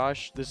Taco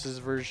Josh. This is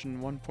version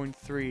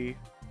 1.3.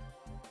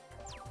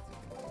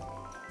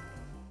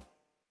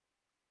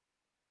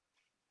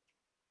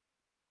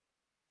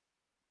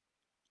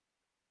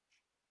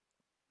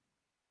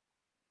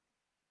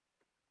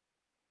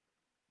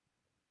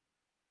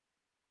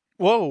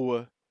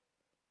 Whoa!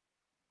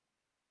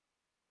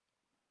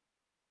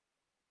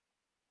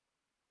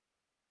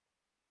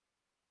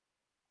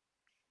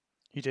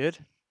 He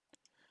did?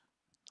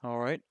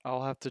 Alright,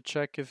 I'll have to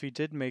check if he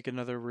did make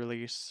another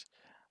release.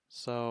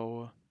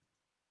 So...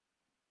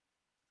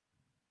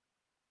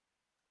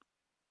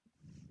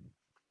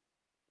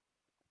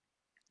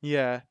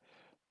 yeah.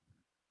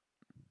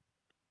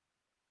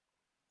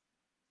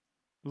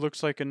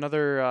 Looks like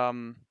another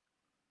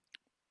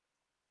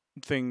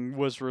thing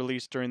was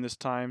released during this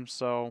time,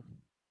 so...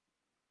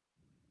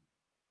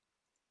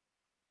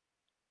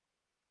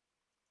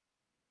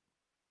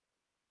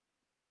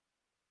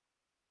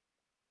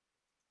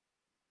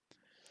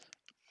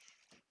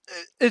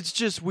 it's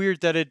just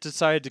weird that it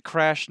decided to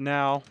crash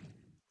now.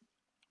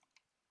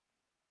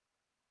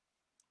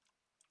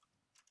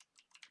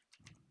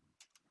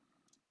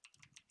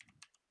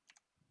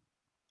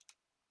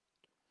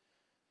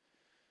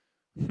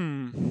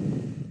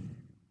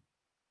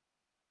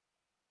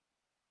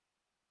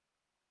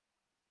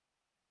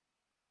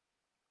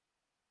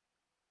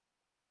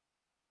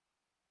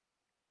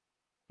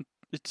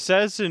 It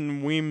says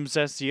in Weem's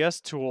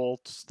SES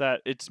tools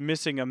that it's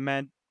missing a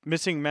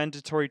missing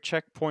mandatory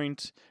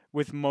checkpoint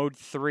with mode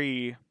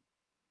 3.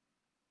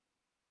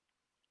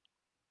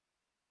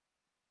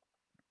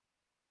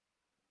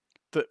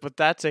 But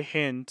that's a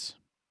hint.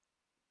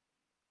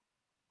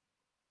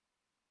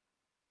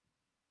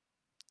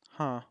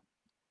 Huh.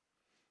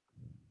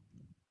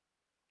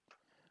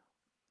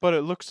 But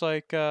it looks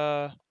like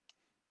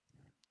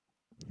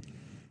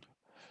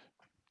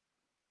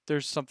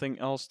there's something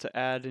else to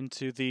add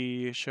into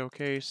the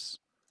showcase.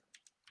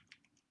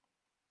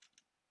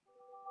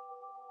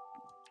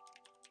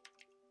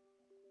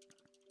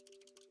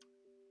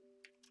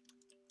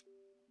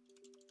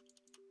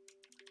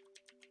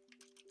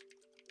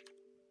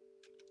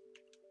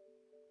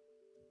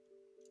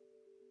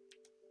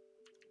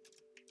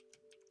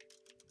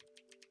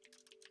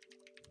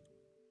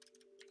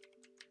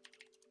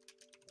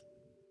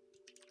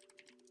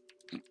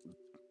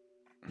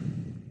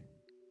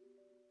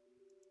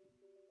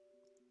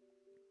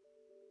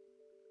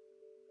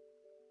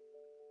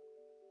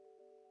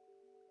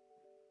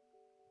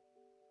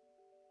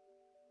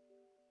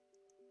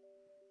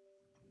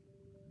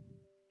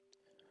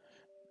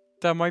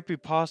 That might be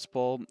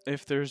possible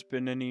if there's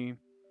been any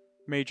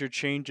major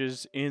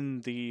changes in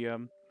the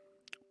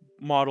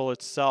model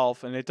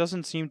itself, and it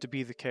doesn't seem to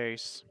be the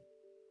case.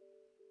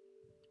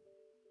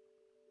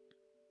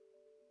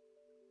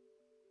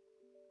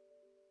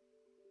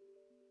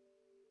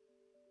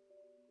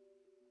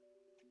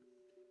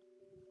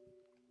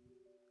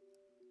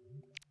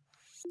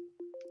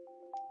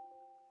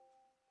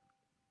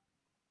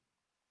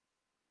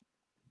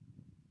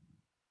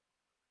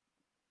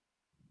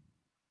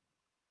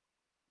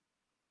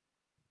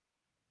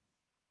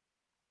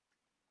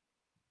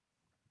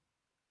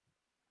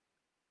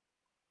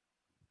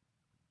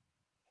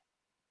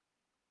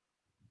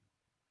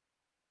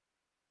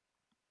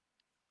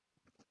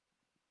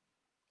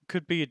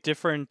 Could be a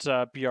different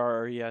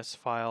BRES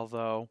file,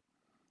 though.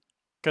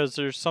 Because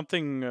there's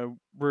something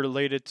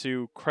related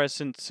to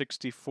Crescent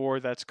 64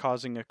 that's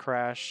causing a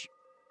crash.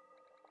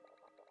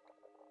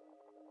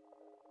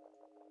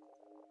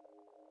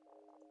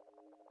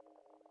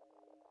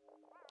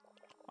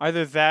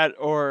 Either that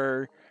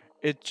or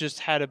it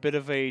just had a bit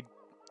of a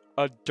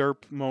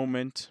derp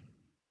moment.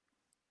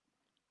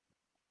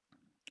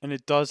 And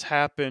it does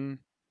happen.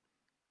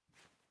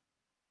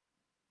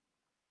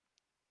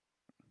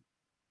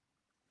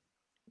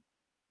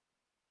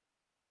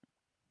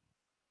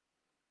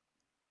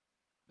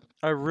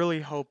 I really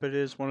hope it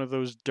is one of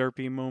those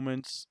derpy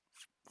moments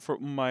for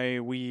my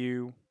Wii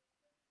U.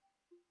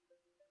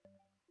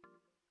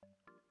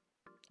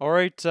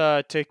 Alright,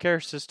 take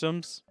care,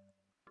 systems.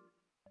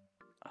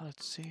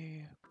 Let's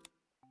see.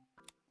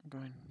 I'm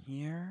going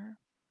here.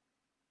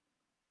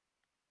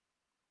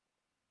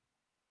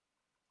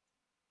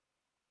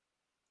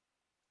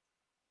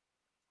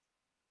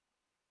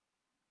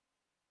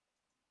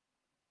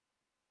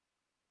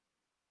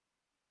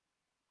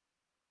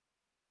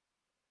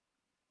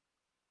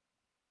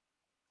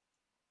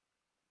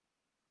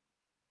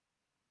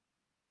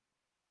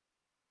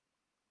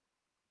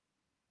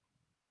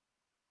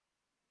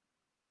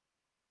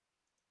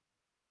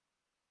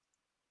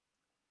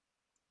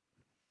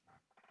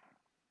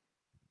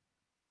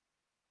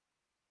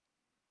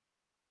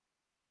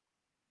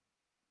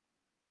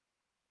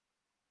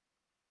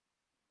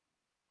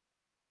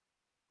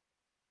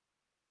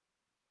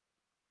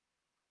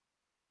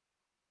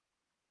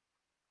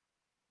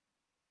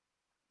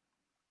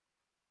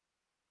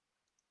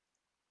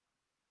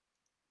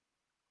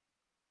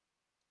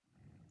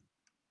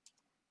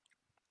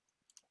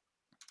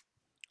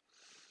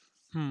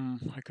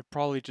 I could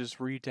probably just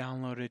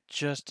re-download it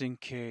just in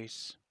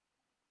case.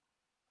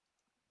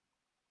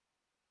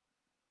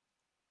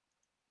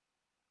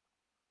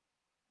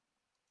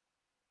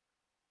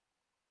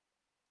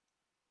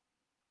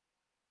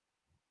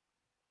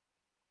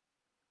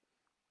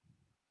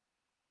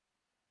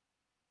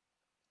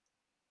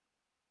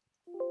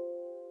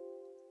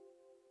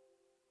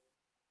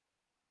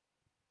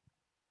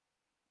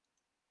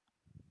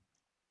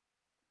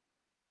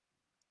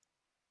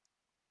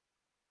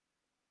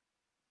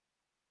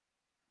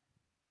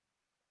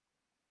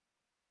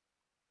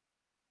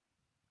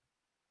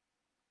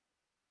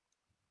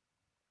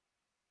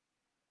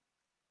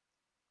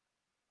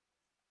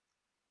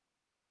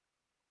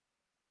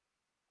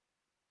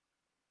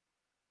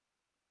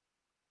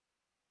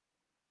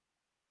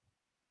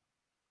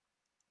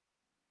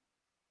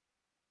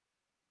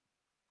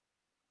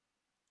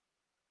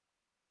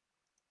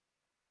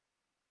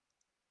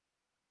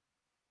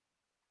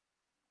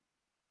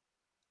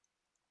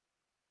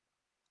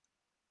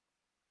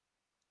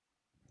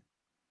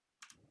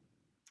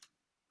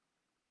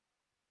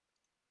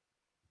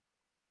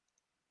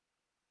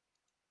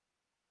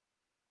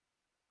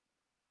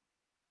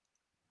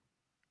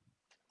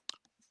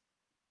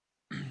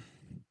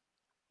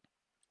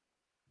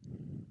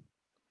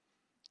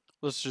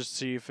 Let's just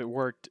see if it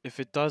worked. If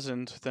it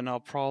doesn't, then I'll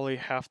probably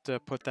have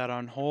to put that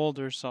on hold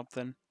or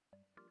something.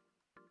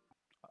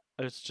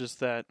 It's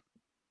just that.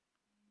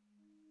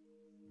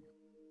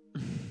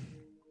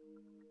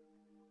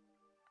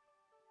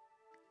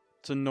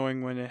 It's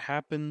annoying when it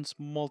happens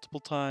multiple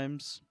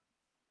times.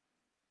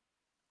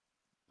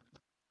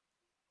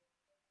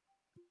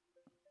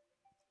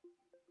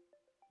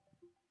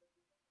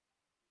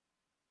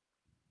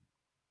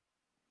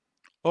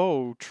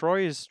 Oh,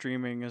 Troy is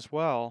streaming as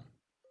well.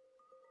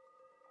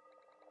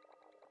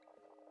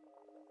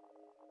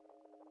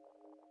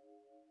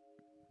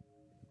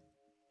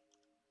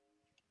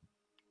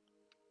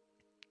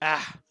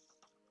 Ah!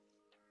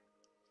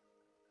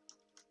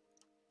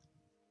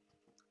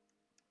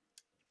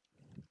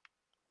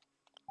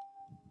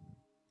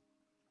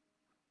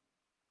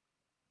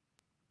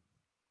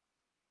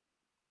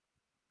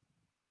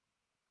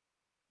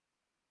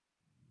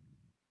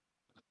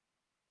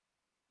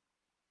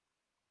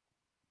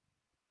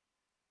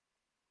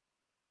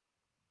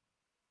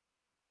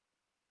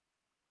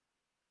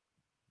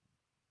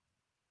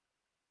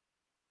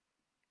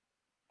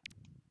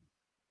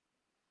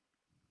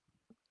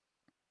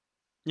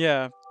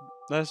 Yeah,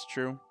 that's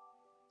true.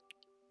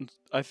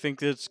 I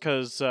think it's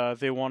because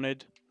they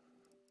wanted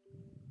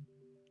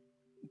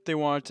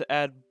to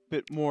add a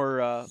bit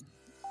more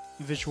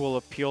visual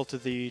appeal to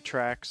the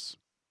tracks.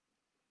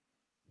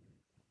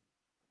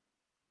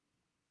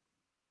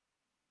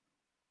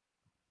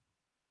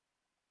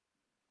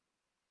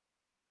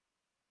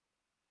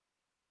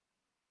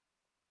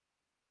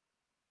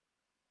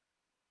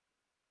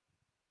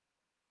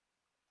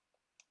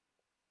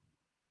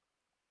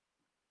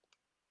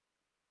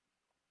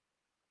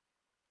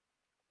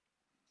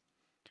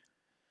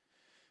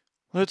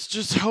 Let's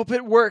just hope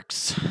it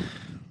works.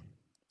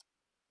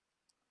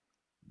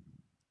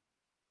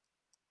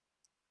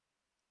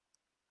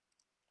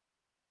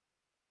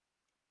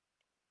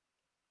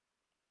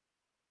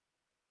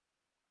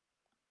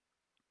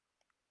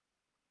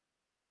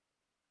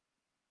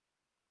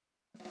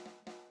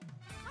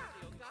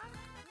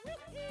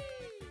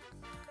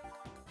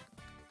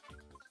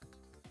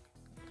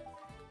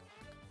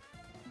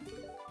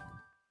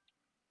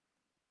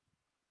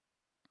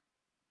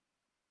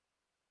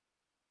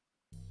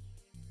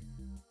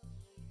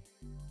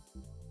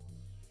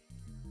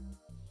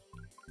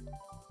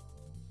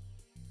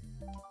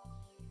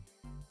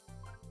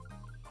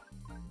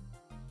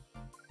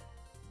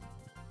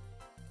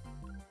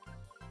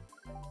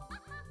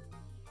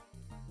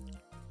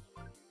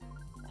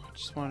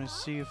 Just want to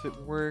see if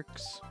it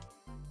works.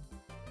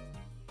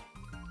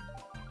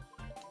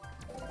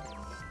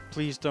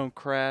 Please don't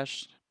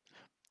crash.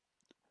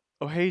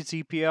 Oh, hey,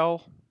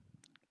 ZPL.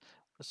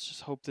 Let's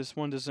just hope this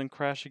one doesn't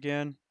crash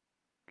again.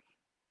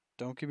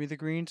 Don't give me the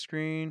green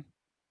screen.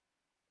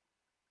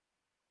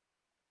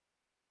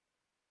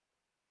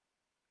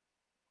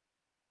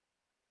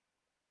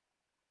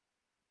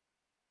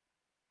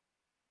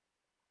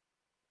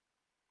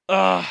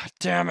 Ah,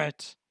 damn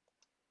it.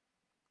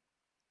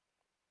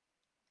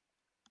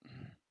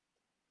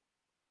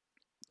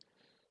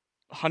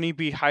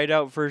 Honeybee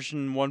Hideout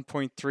version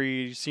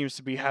 1.3 seems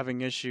to be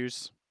having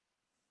issues.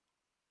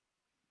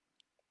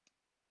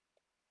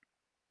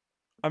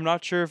 I'm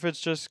not sure if it's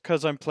just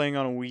because I'm playing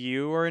on a Wii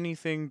U or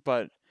anything,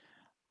 but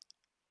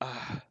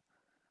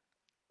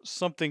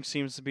something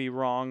seems to be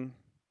wrong.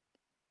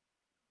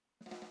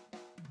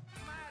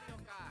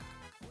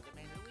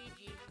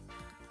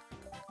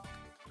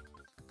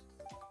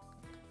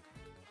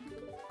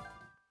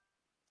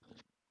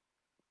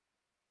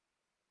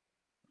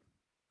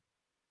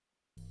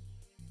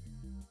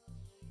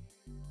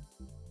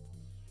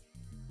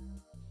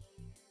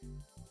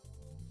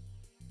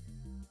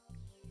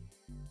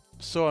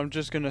 So I'm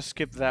just gonna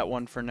skip that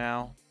one for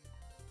now.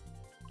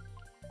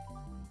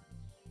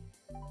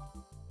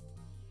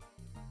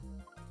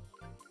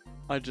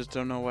 I just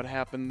don't know what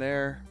happened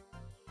there.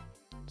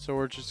 So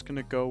we're just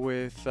gonna go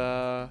with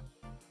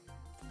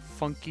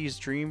Funky's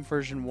Dream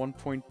version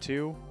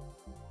 1.2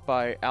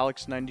 by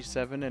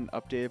Alex97 and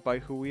updated by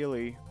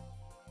Huili.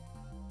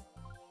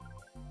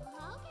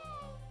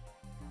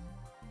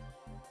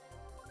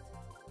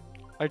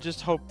 I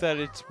just hope that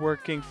it's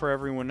working for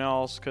everyone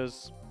else,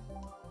 because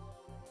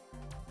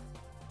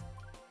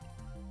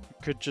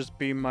it could just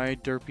be my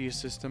derpy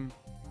system.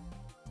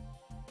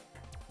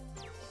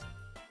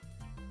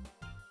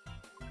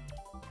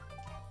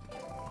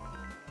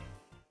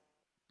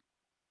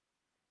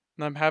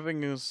 And I'm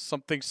having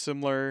something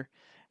similar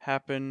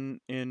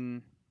happen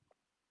in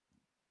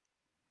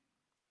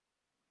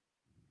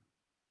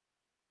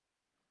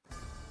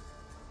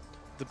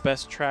the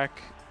best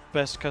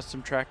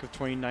custom track of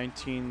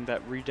 2019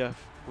 that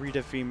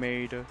Redefy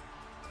made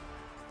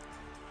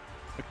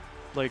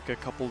like a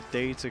couple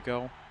days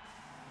ago.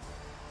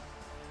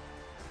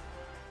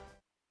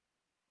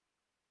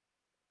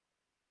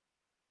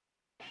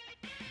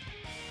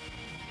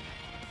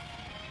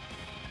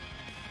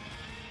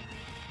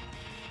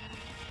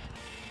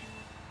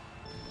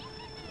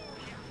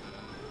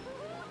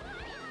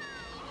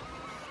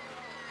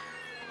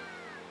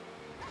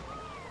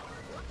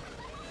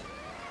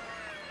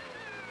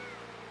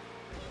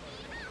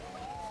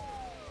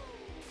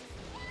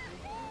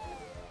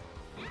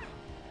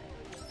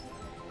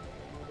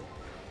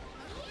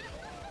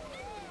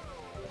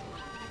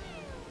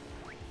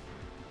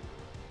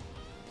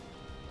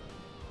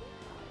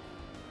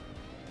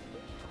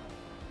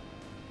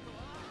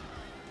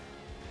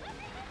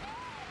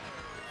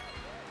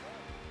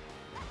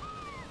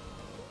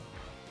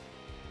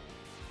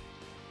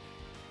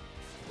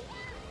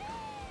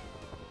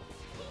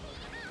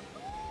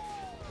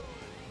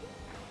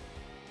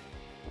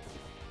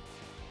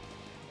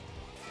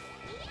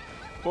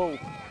 Whoa.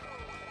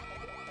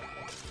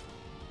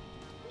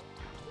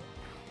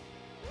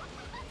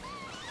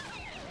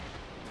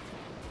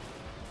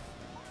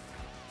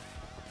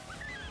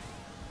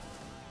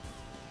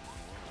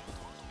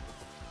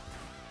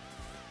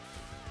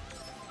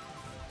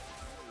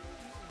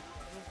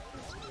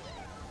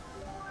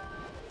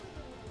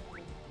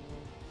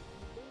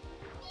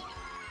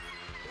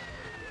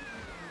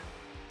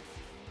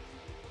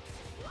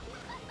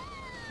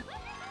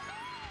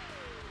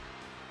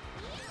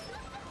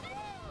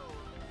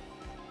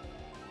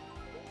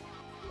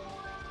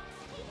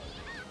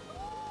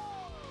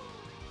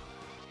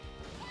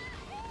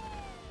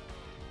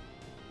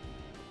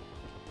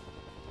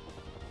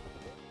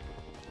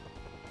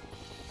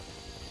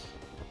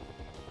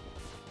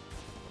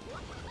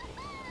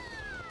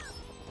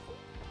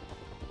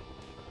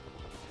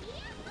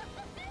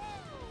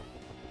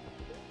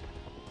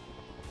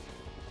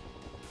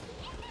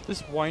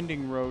 This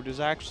winding road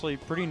is actually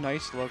pretty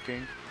nice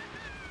looking.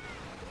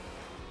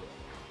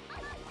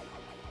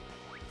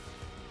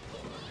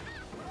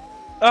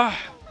 Ah!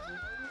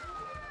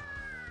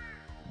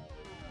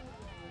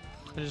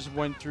 I just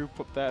went through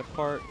that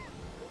part.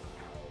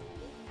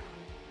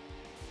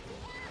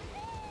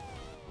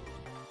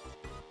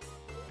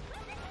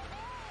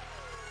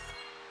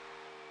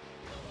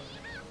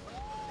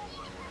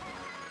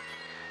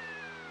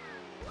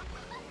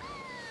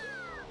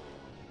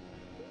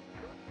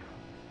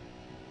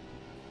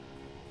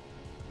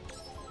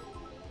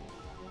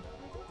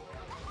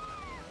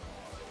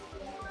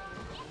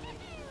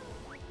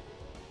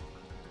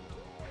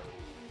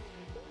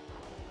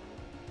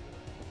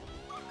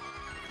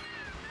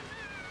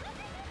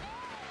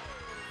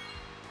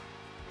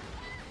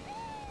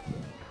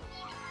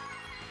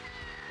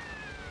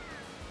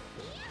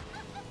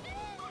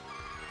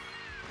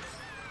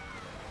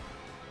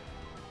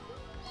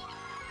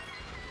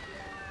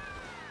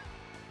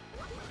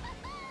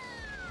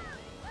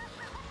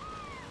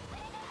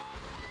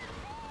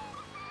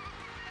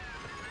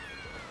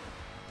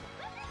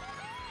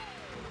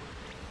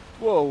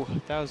 Whoa,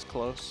 that was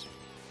close.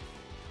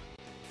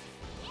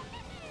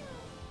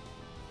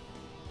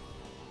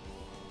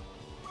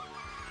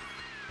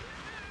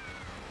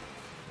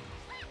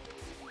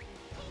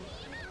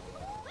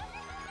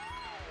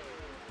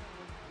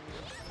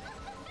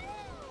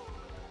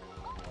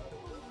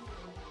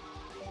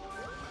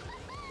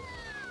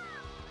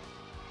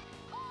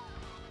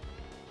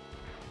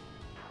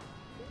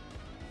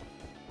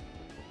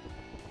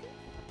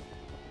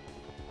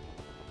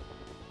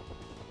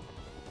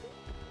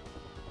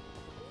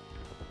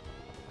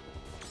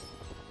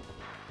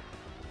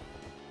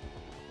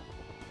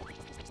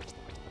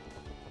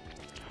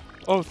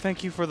 Oh,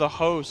 thank you for the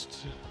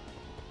host,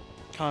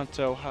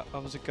 Kanto.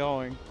 How's it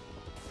going?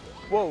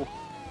 Whoa!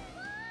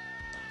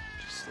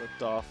 Just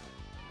slipped off.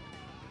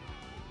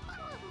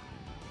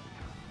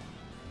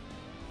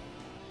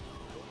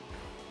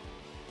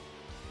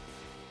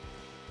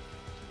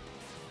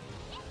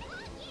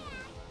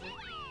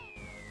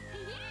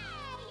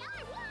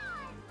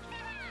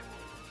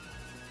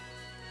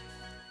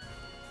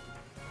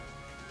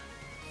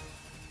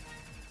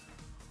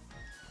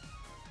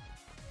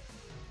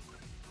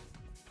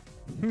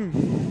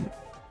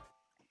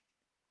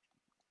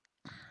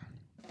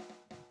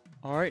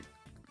 Alright.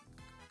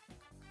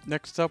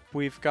 Next up,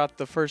 we've got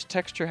the first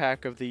texture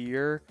hack of the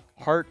year,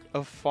 Heart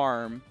of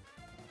Farm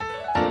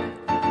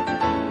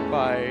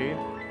by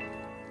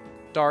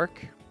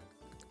Dark.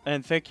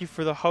 And thank you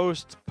for the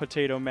host,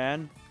 Potato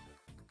Man.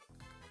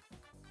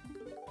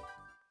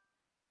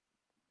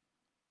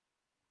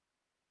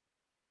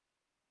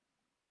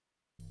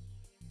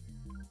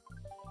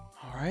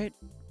 Alright.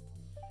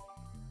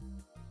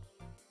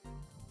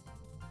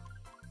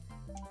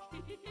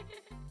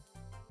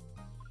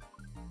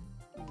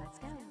 Let's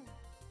go.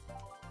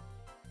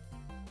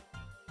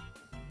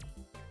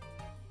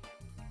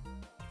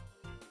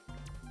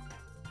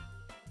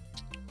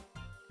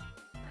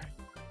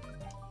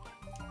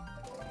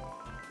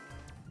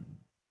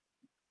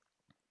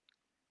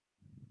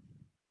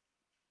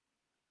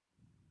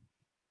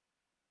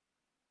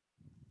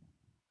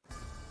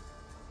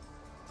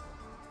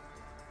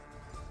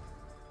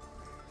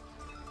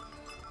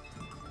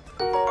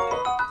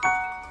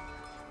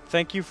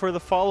 Thank you for the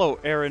follow,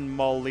 Aaron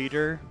Mall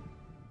Leader.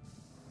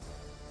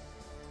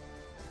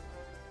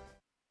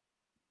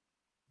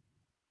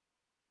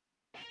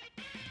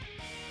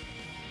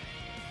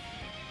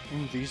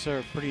 Ooh, these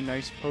are pretty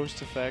nice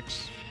post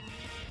effects.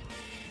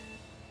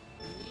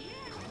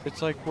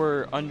 It's like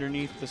we're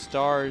underneath the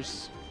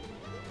stars.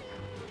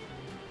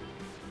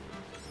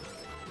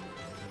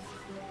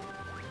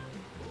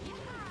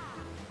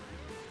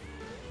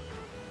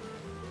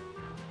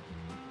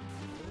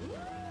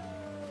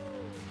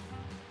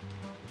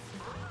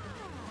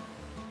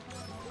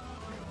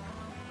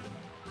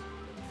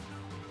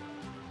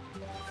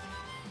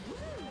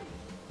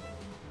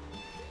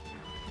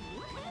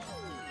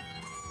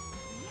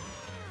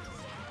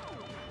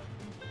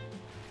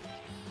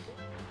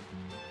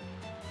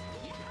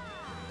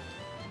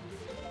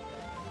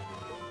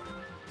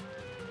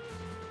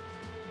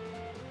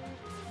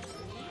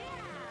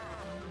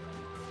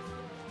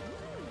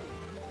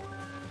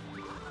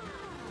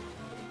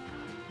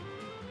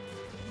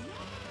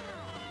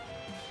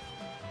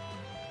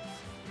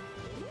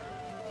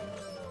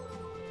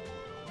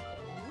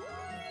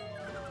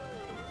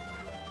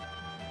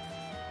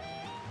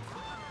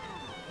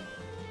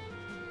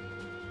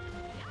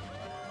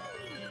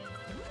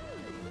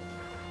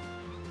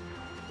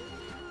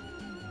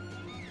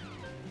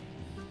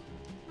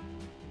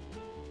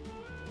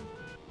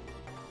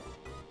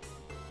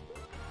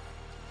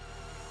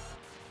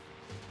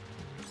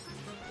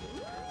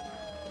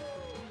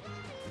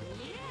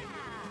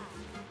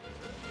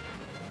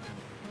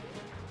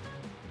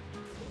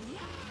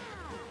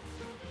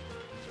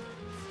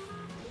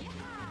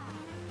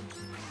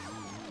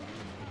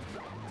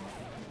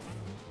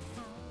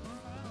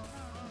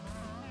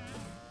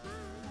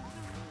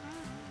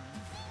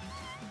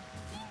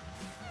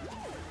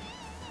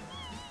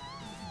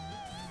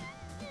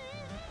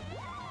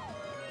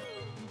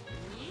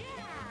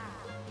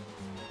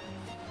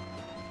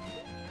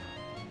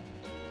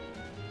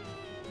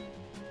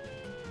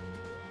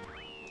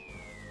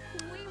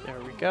 There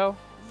we go.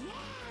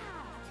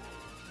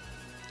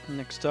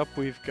 Next up,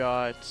 we've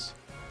got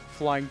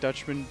Flying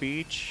Dutchman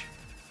Beach,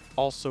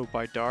 also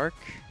by Dark.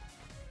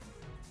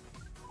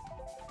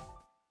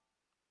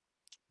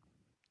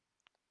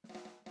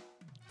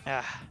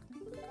 Ah.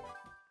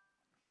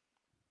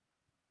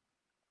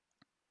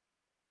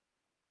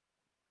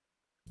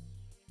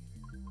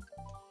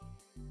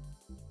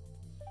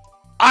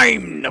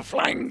 I'm the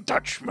Flying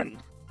Dutchman.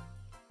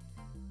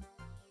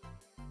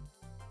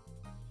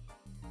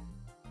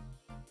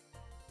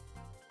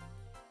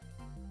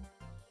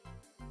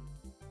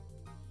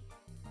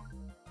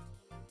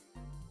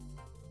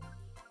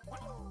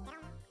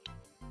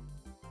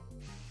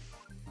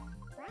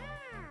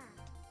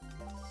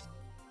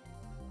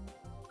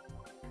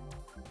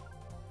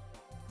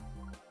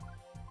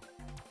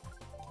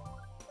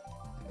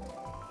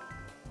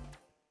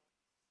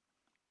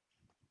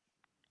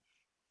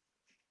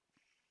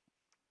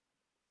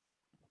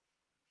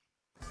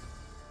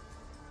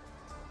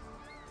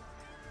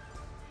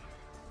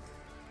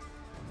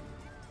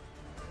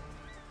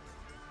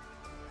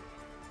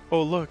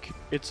 Oh look,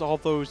 it's all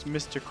those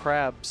Mr.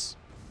 Krabs.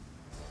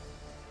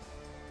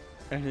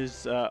 And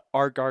his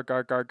arg arg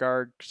arg arg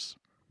args.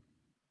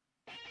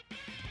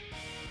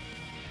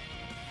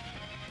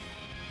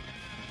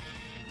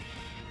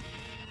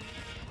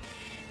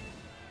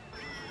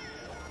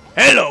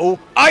 Hello,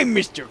 I'm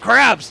Mr.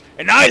 Krabs,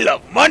 and I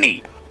love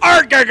money!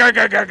 Arg arg arg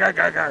arg arg arg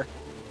arg arg.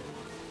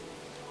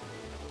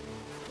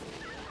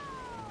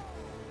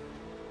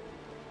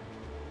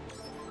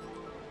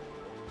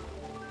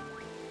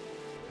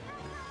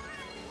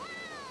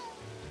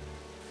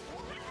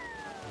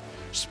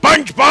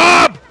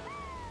 SpongeBob!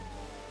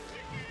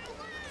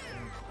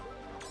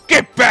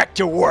 Get back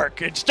to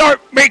work and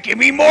start making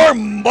me more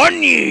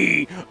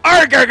money!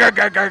 Arg arg arg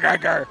arg arg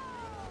arg arg.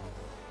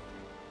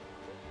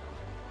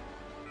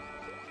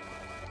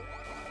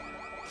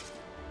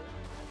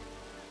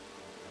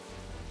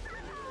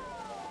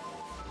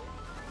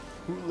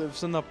 Who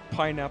lives in the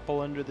pineapple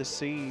under the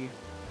sea?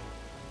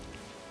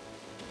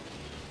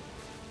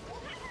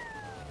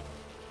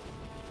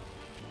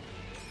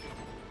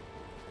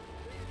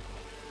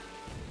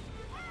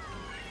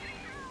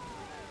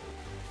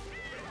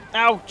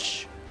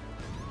 Ouch!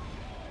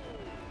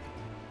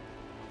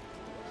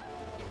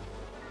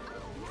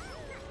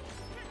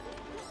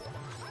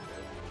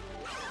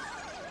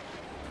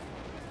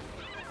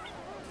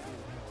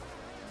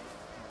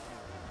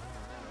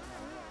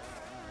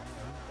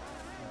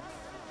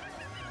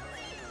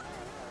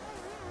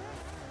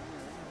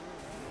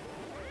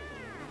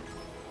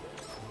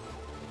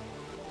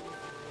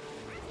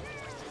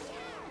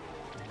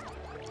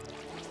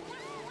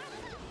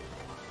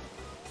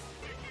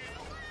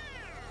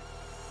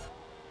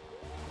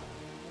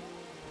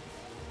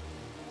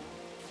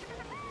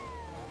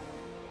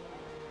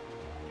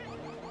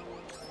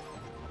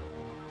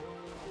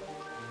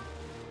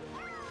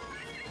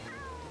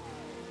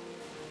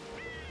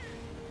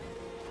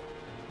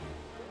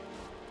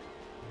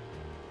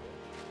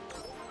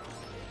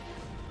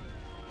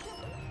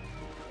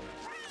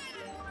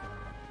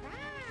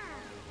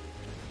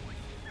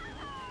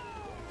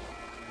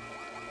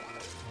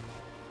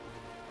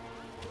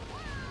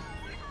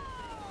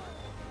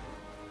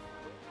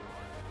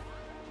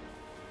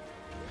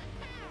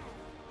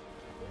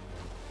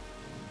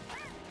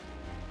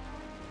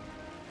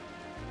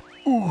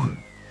 Ooh.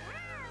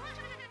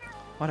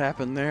 What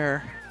happened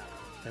there?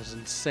 That's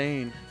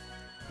insane.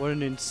 What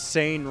an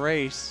insane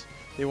race.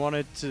 They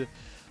wanted it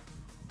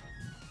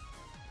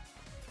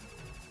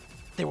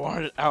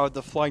out of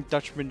the Flying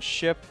Dutchman's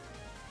ship.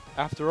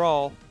 After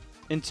all,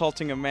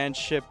 insulting a man's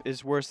ship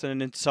is worse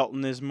than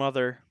insulting his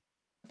mother.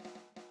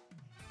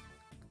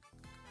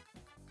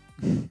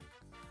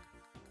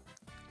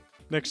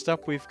 Next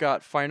up, we've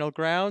got Final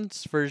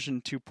Grounds,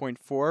 version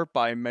 2.4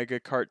 by Mega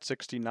Kart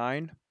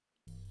 69.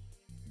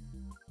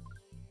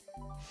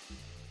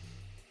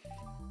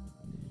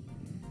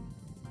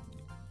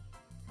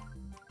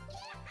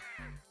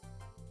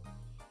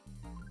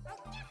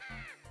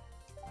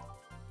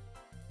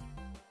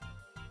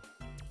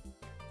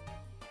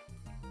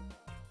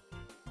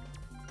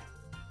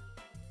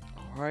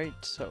 Alright,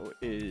 so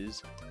it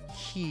is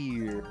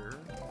here.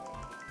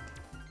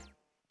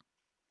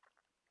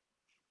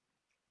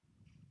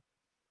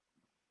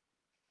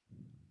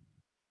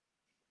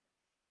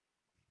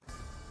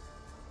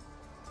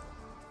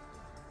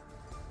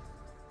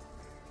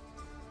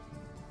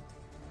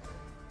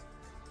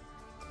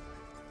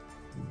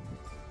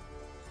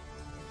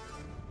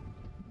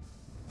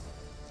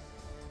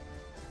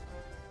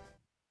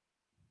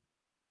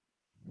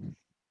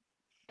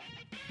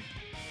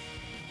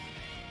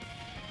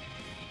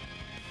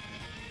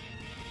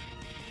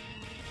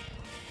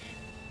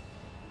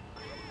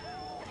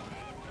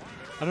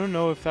 I don't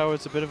know if that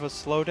was a bit of a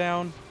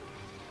slowdown.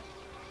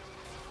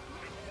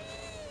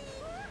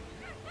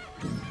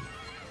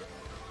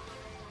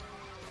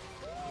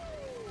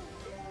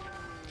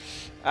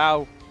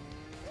 Ow.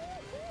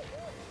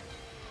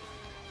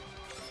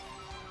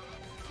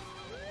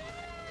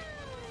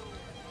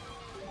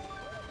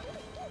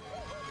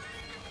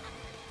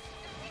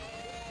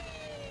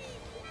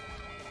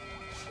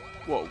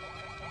 Whoa.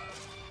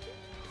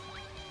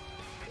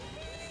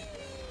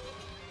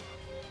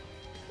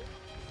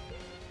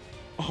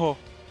 Oh.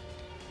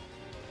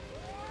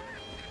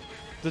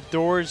 The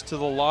doors to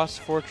the Lost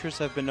Fortress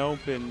have been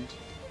opened.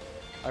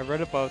 I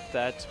read about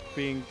that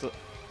being the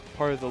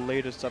part of the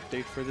latest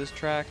update for this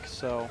track,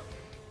 so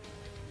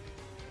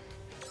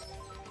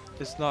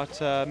it's not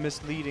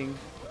misleading.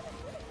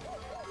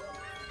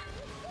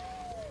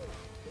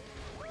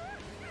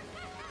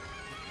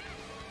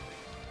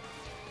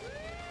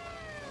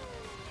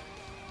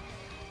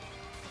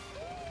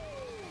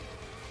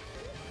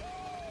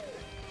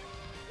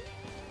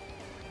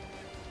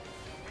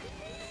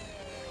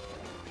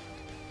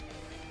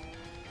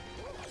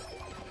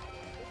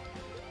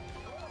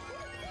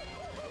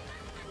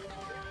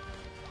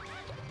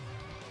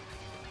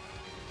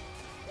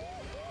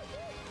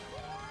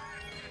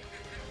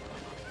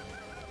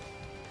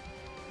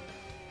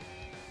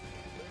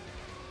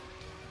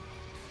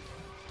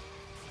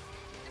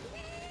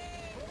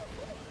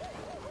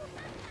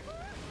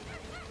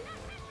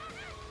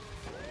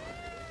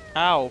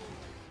 Ow.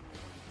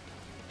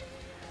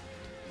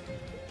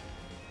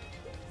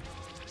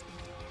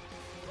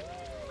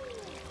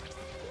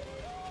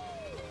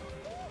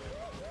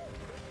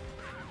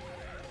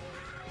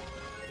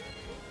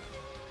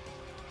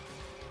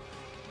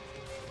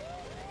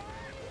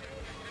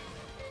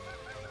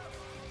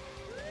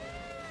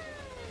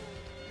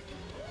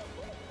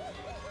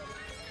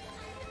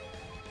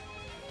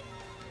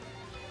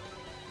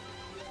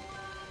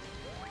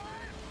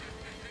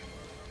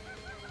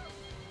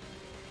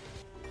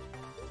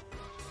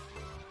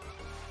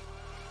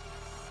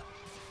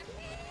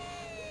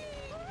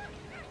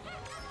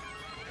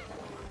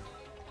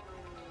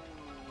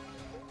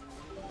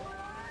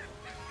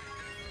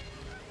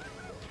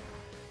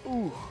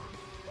 Ooh.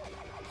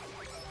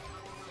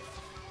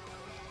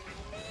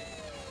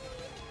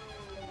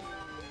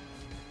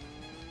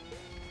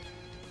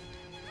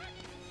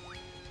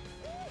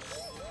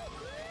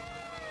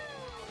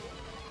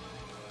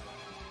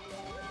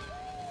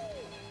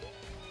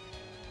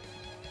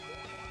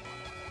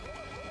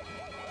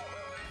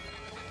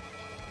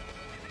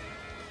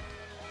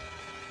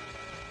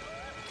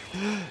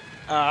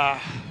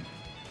 Ah.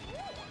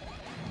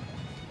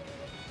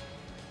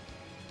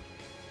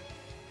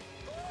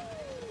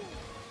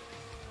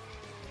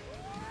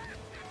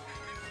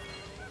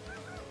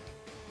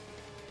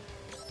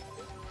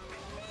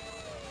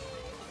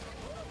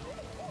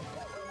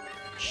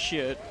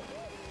 Shit.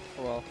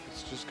 Well,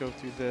 let's just go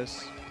through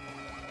this.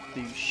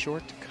 The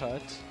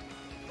shortcut.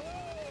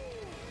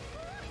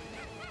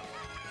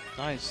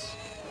 Nice.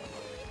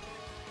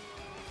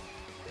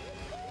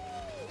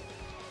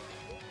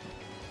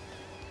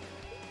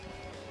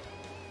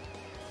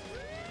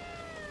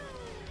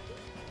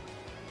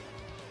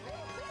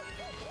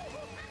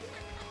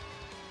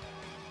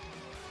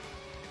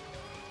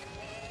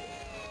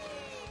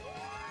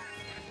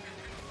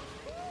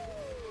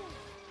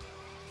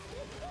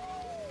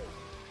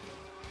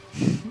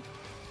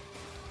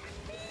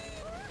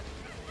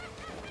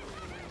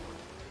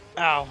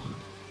 Ow.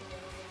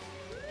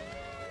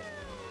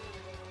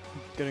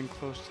 Getting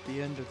close to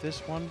the end of this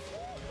one.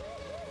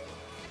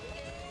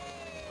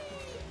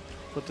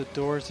 But the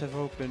doors have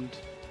opened,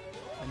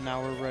 and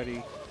now we're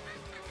ready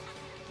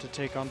to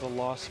take on the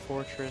Lost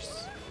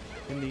Fortress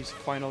in these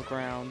final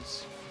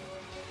grounds.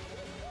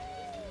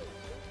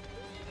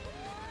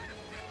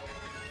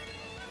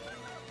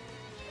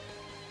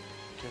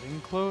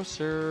 Getting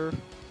closer.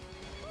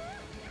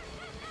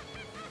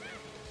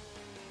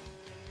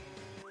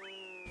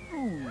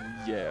 Ooh,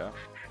 yeah.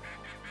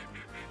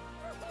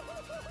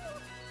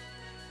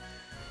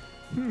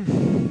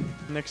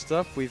 Next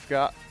up, we've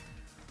got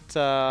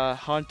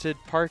Haunted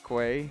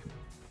Parkway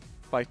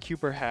by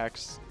Cuber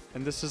Hacks,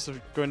 and this is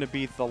going to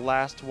be the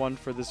last one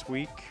for this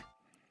week.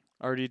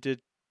 I already did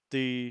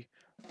the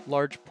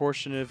large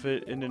portion of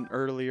it in an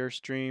earlier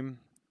stream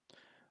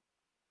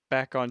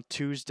back on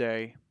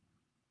Tuesday.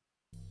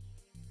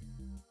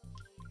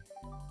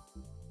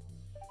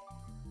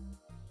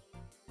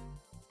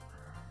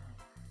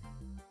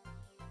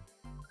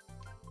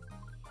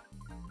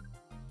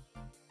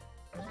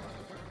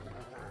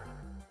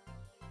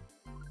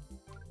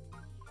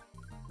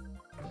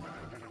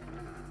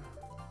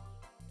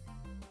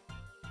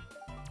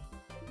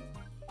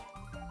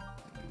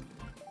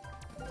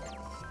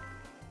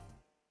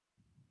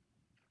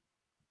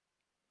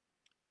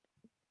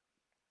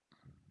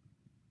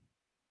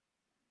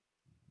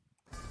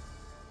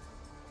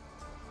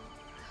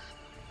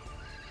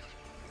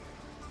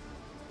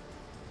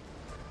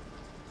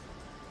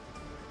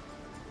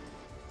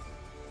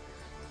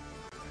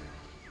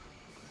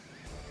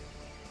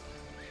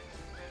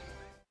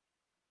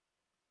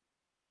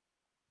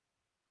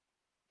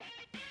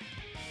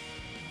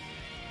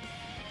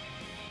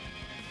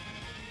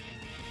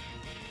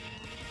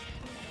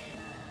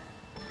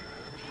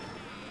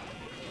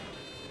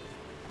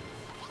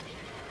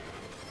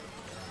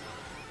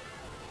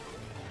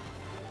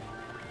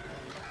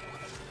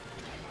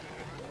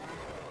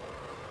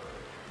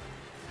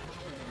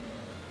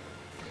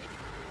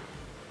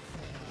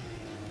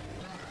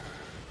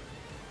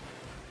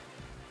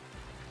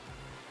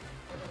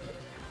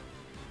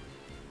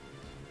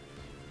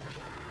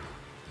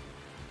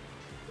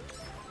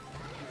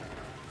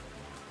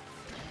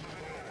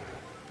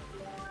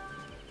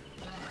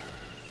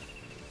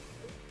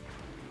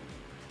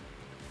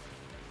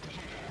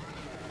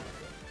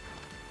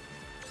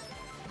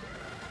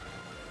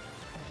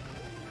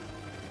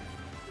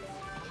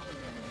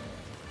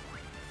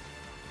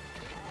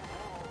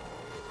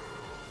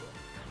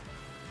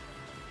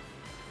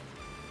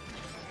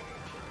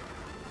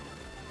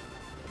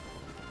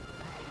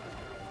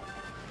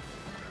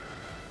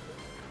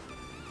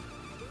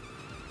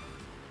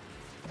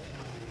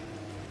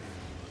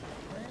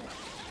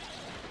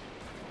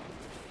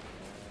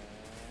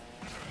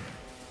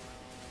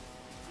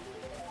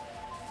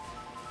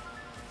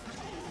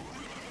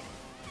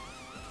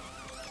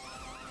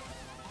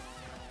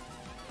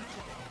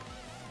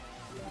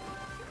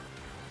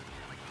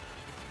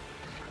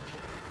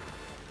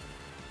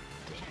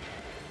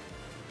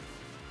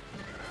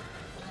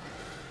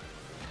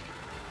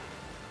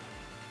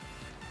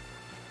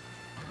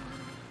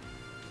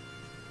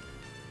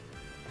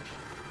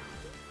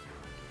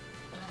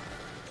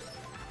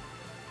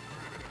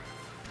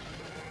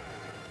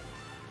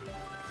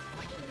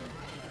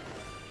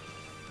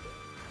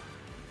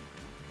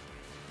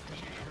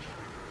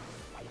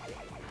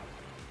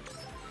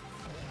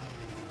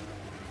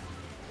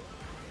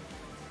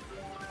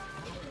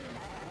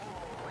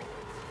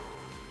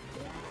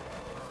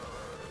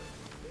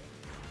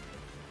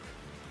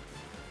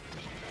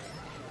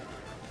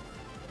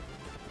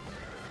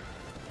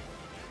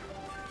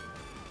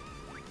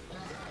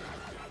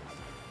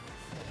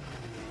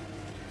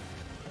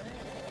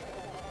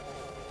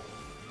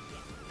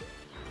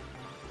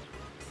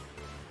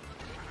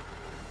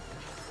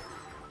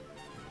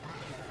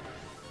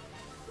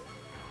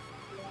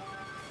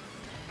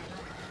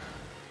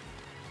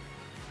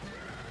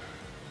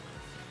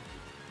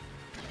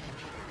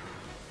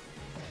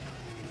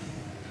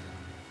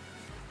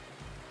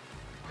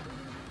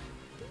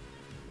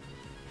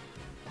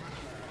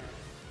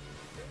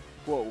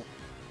 Whoa.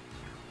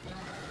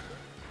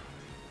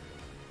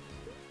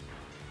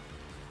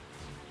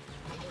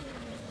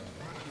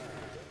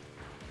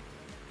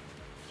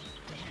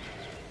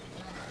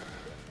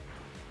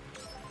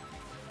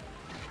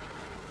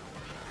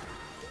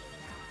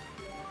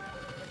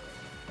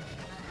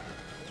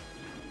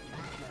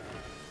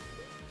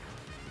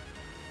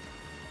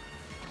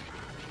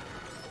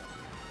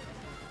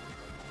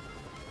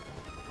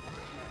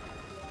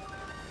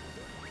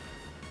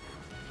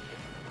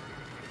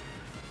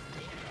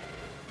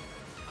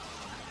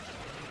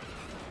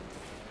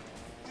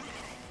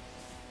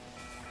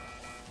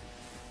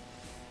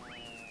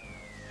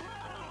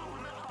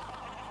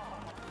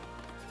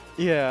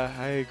 Yeah,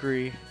 I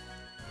agree.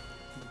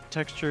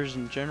 Textures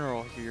in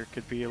general here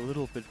could be a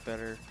little bit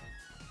better.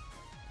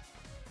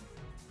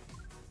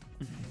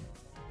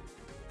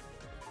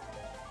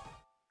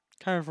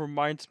 Kind of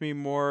reminds me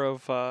more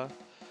of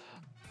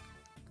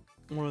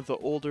one of the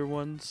older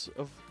ones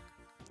of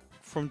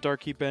from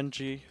Darky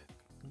Benji.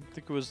 I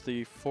think it was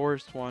the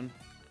fourth one.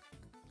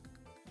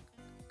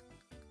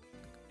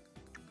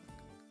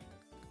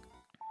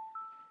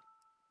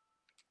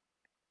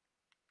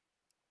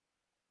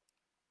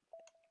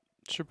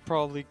 Should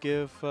probably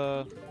give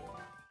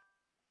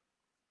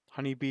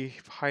Honeybee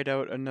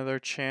Hideout another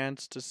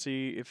chance to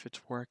see if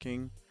it's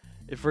working.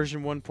 If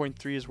version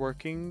 1.3 is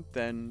working,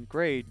 then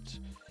great.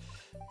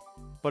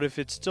 But if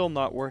it's still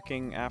not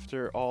working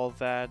after all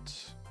that,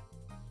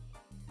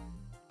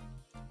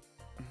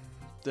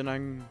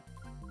 then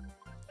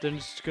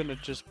it's gonna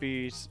just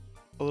be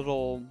a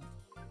little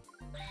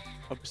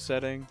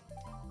upsetting.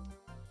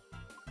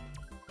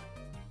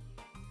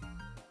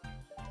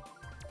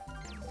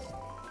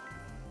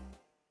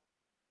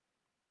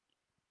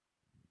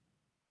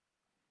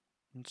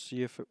 Let's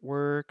see if it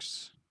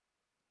works.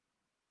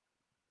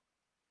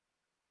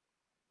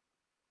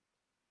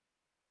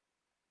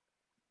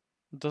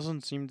 It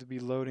doesn't seem to be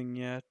loading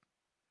yet.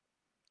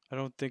 I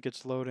don't think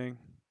it's loading.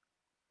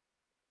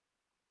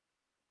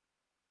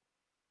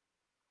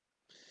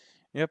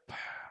 Yep.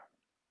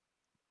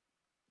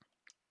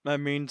 That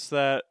means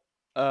that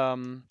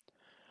um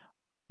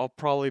I'll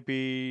probably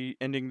be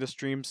ending the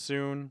stream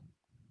soon.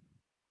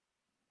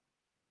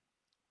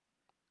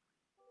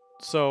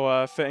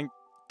 So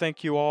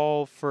thank you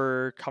all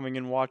for coming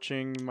and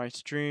watching my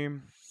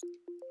stream.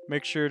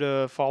 Make sure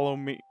to follow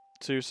me,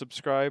 to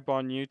subscribe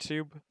on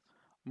YouTube,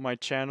 my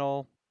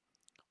channel,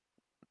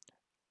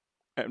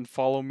 and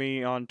follow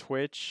me on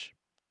Twitch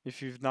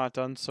if you've not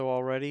done so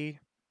already.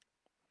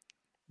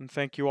 And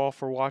thank you all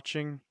for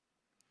watching.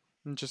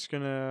 I'm just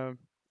gonna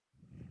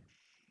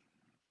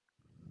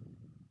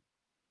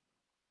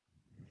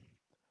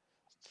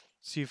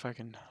see if I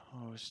can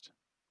host.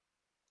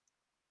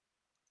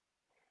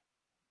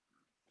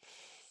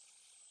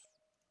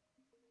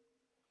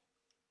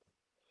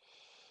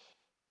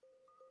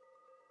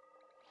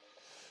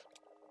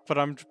 But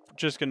I'm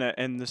just gonna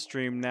end the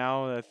stream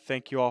now.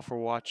 Thank you all for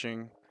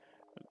watching,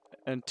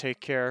 and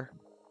take care.